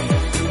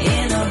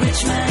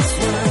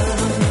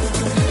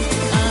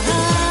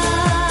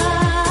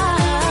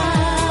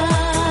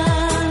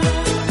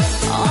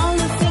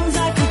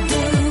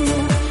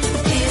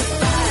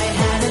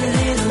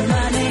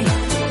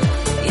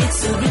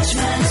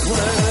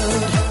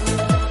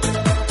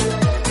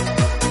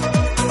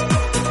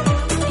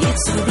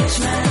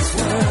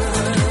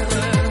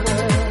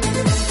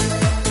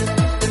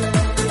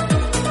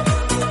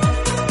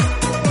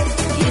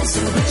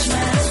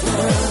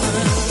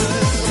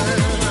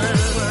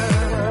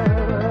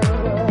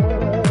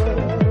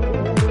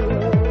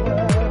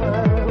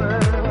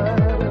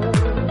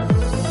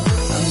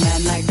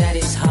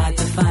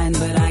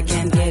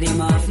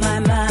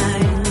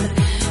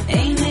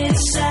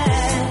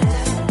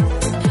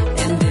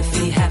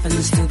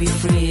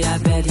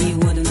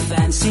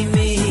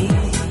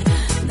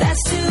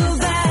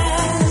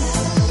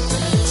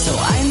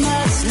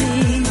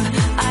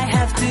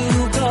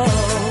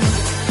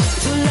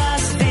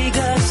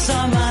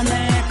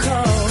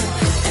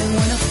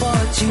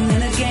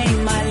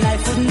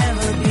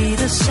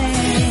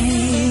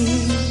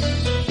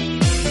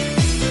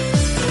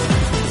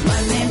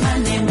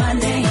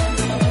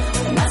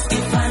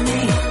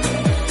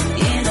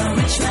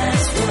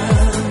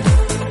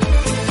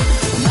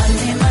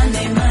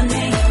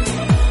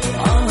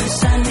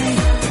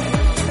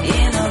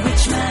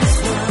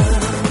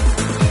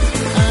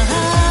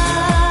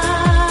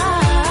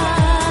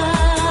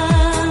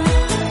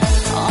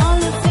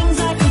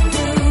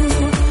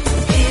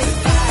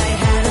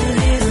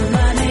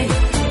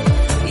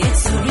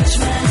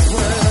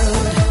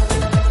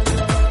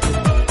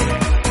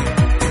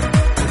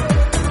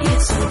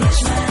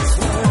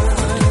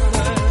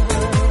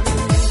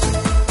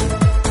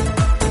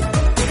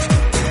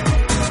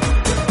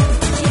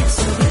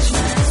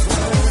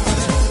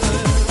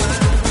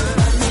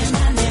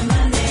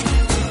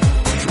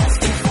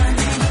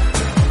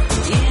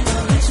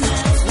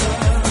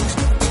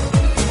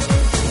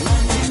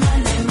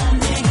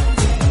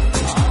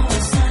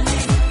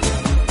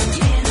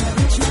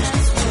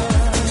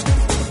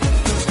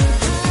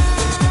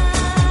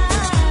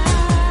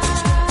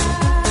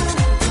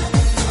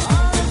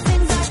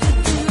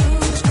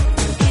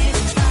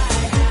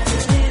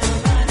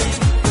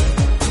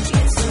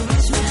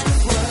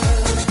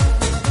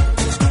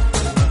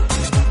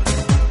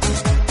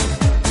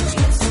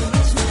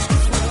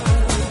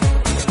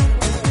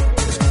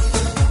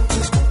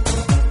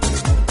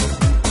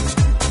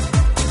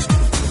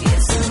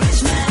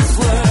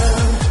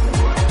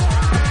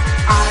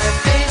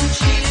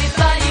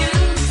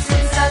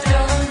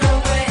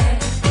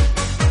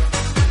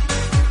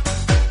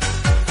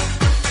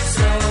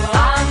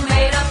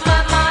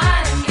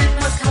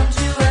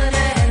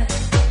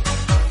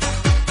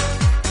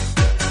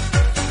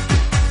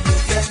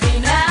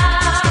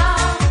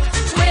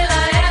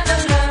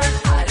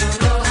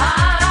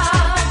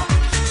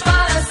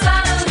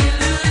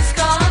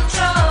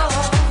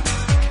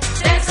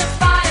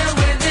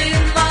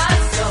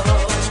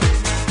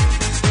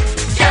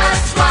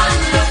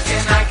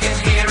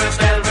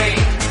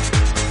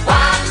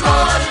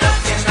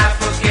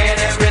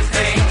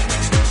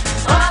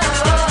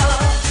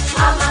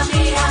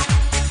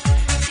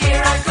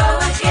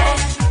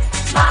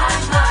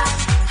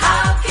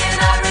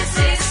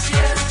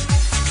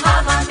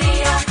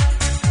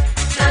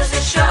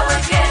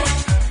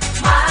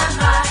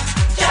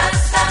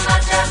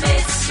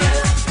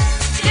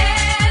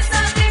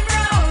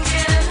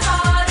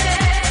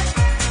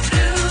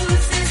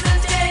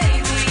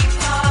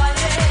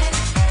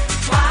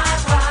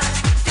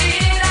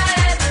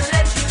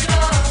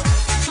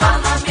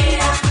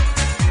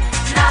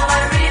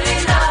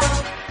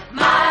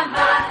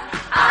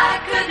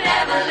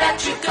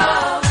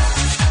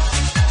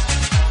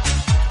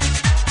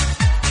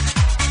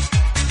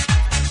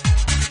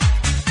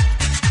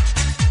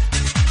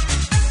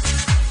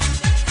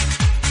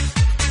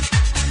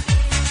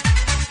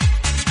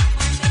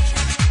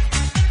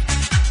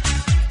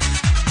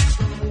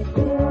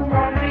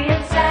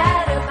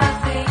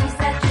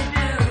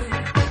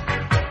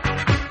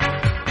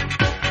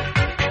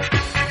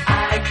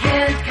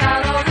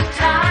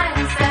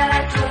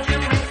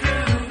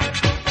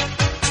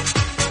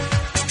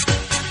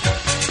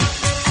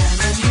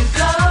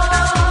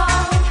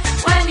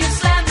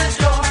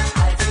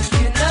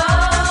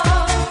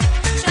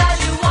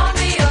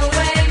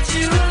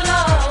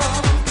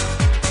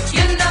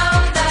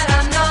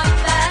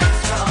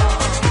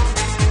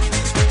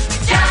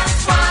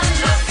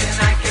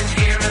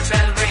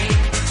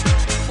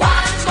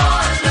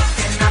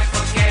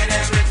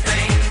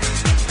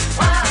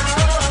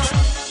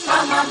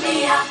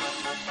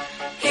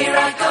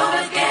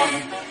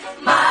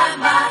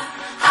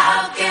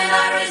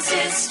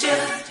resist you.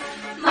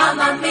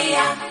 Mamma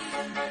mia,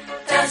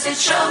 does it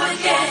show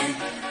again?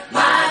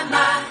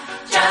 My,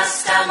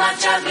 just how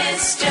much I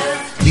missed you.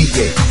 DJ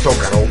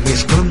Zocaro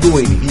mezclando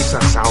en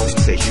Ibiza Sound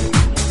Session.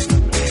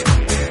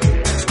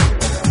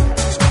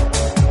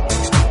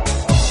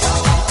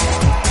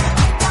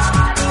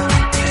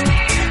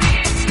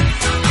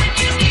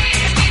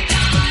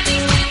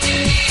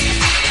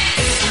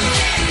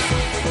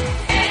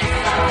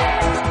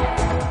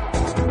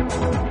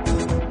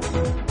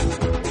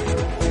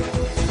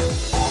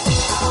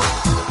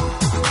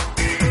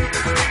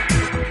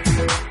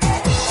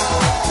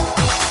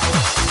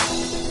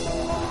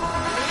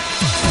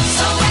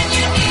 So when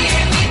you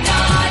hear me,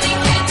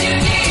 darling, can you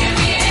hear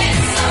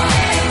me?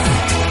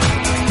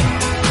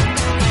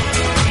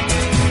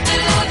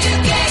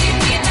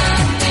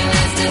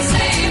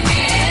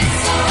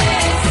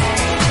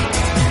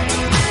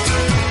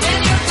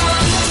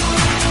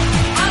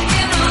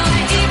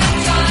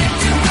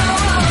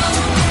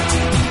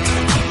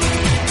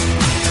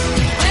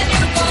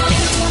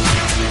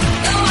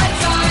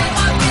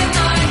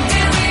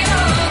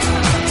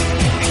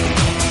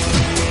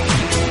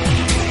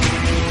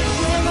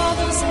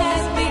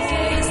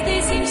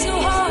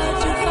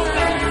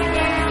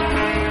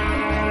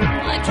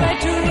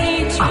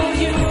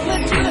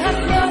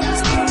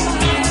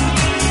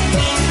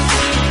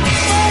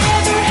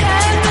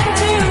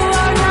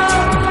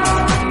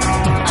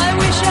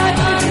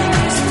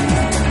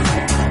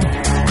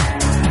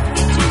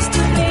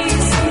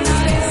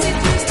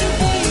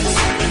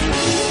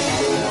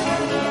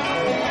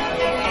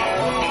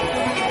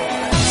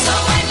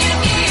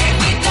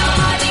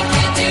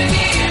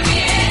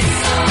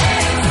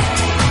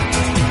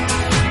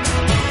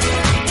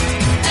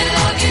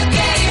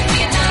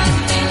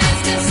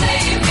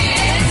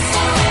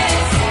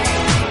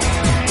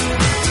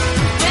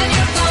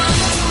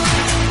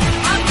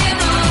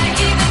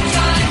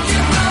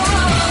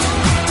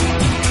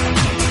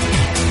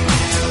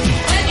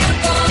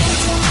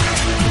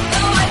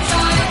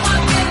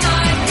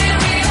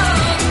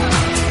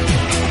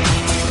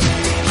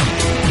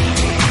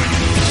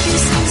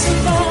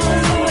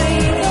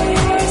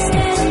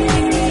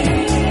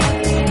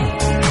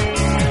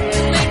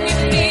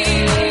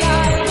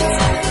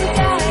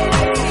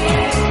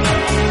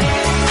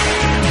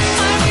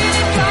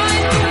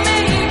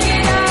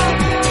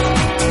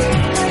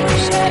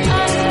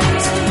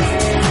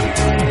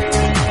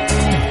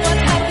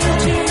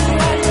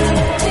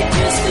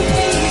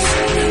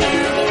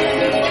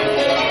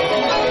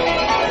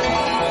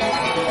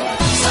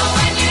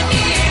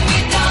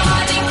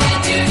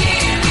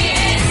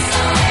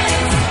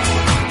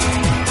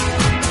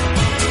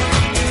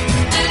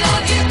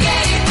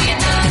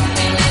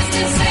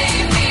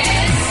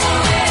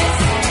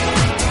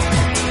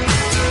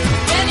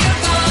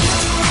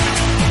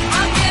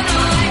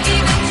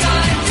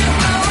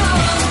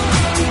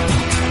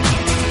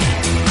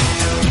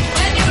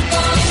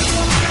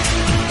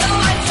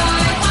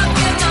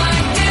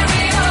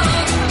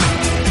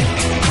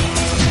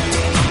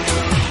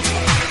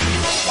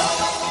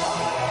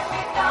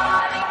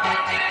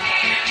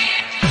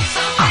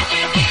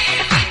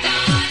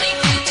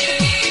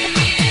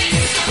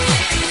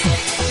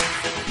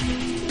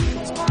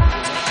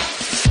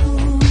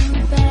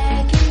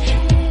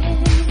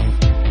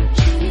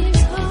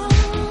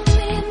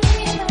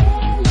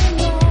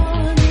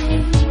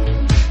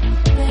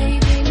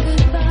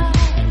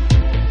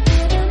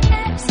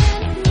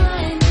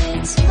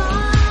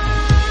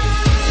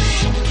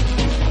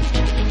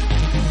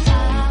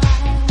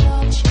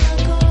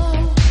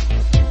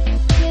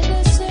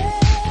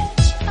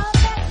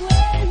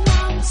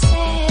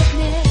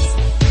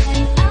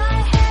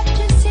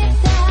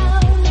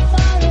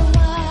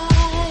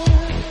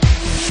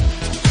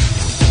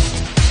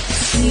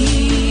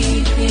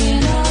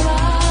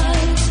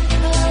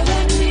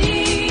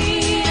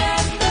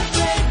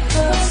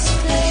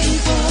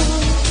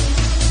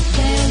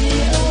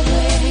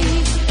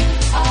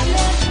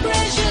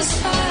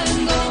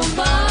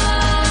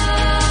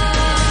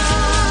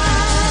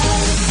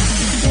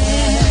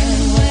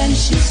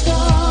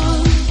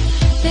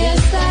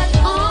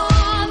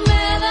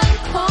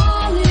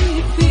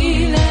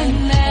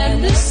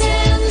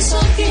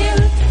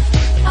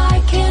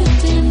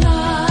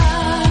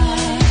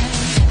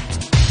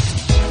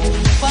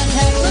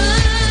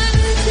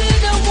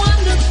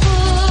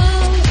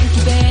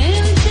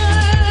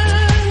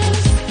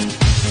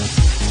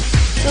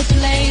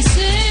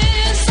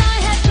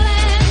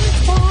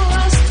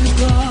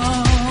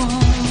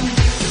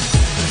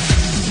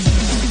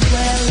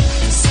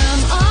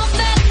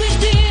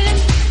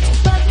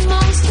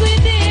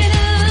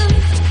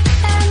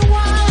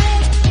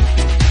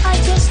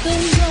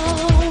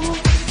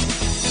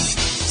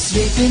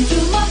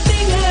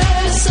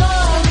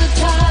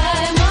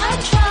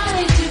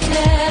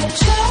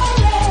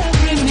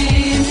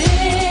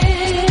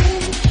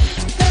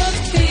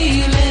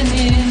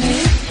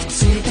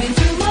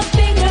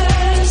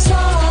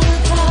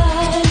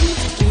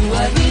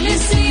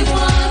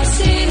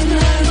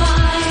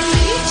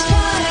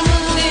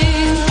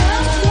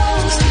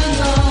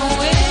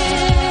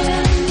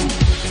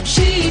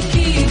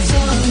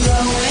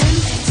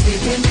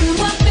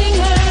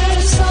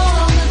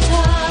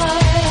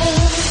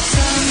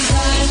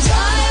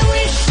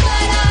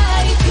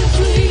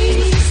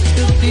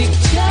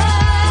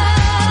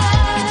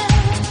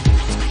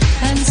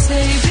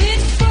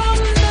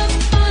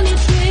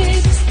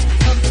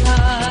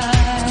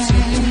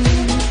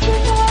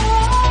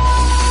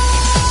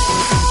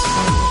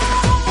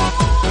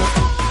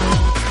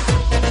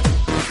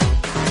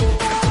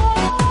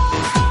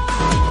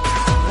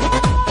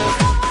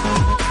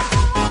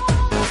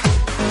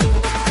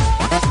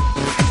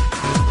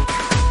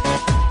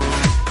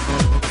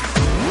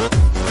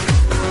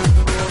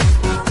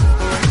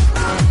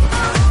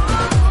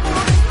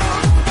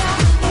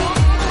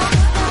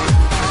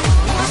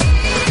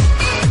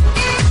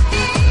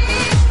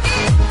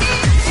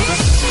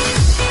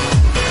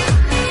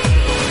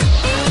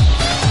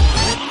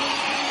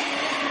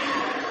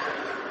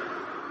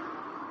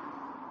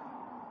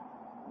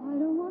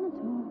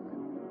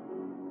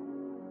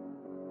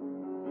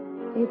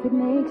 If it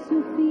makes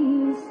you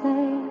feel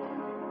safe,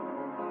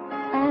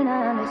 and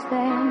I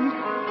understand,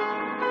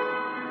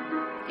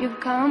 you've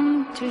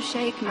come to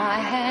shake my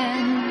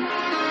hand.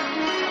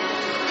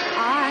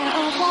 I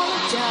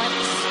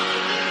apologize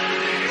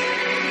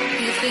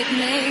if it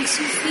makes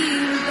you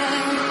feel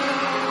bad,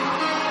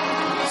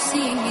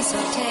 seeing me so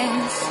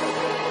tense,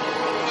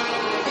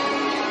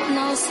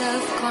 no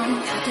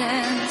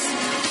self-confidence.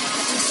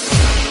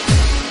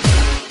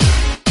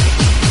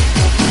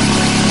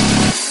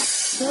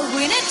 The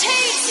winner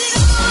takes it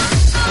all.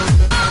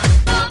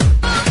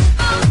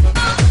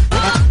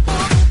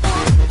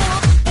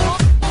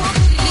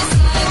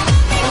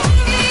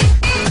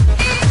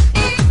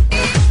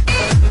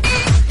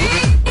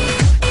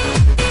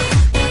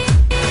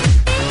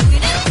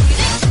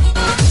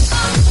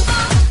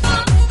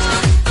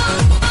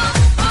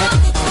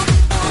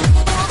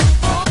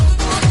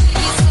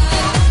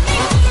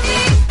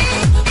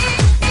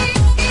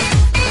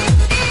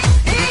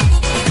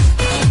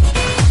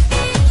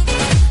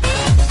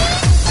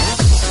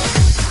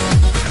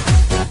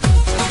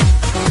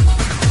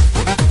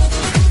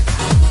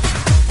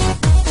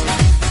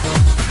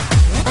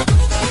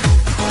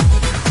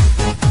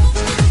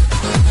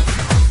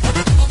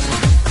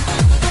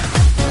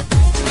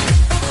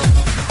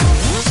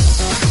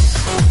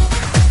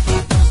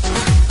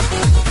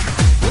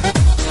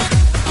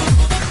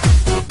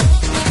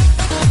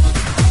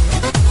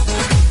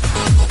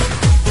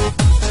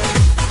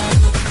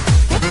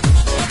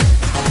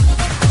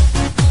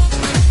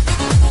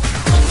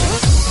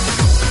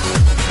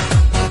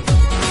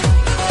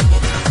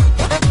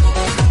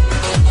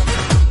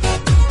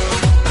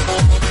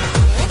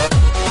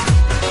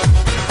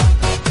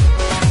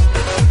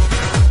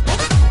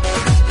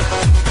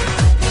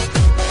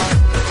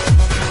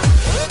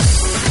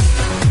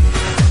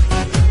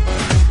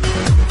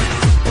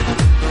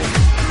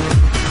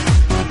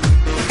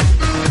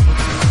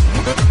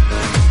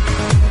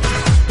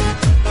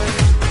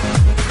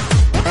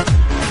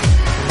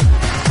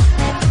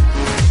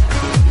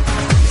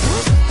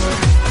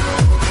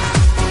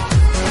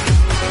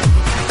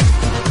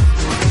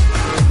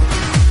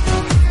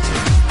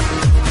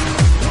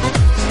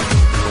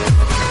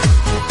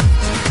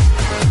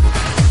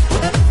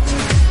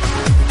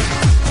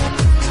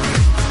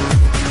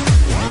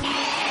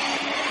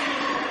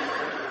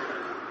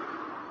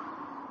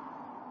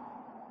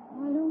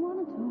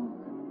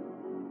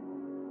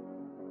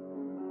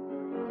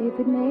 If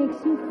it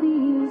makes you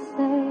feel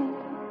sad,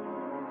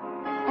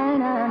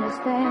 and I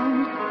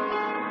understand,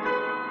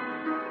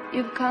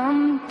 you've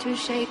come to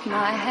shake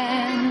my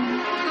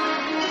hand.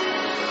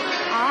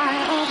 I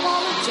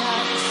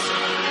apologize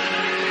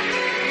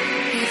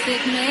if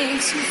it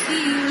makes you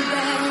feel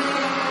bad,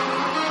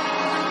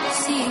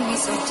 seeing me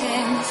so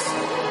tense,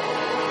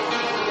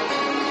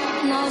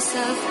 no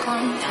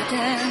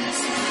self-confidence.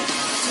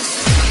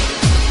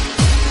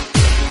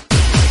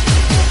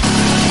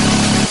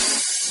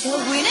 The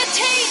winner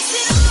takes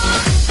it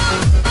all.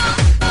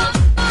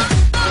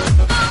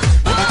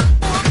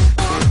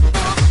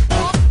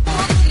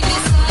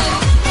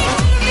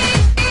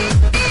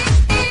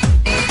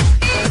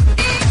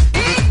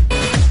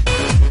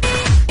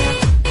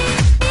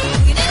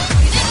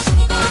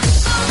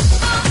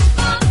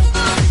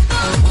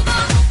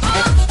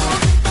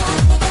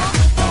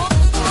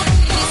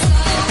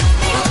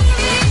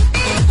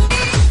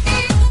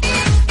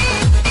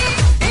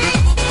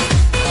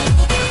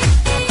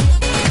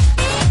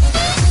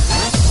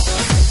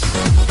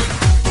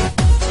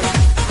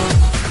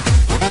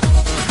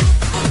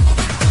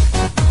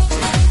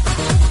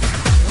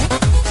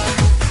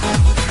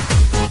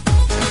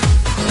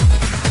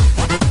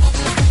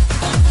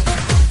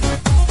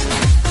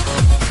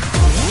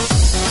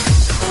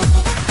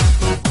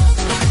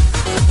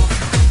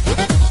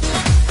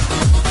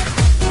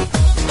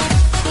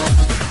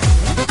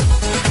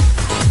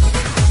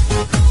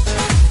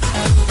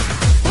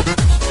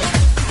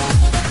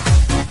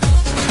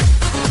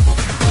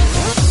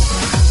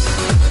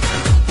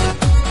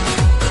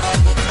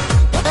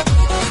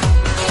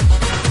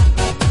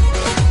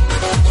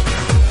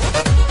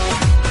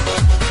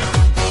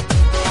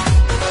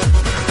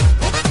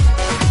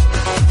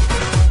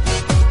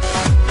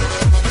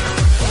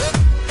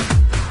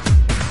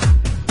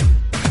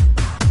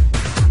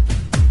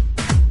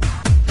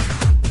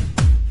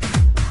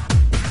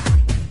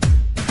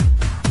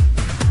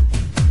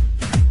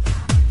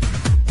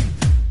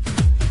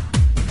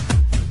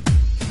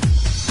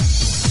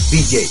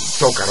 DJ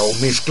Zocaro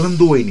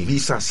mezclando en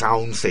Ibiza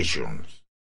Sound Sessions.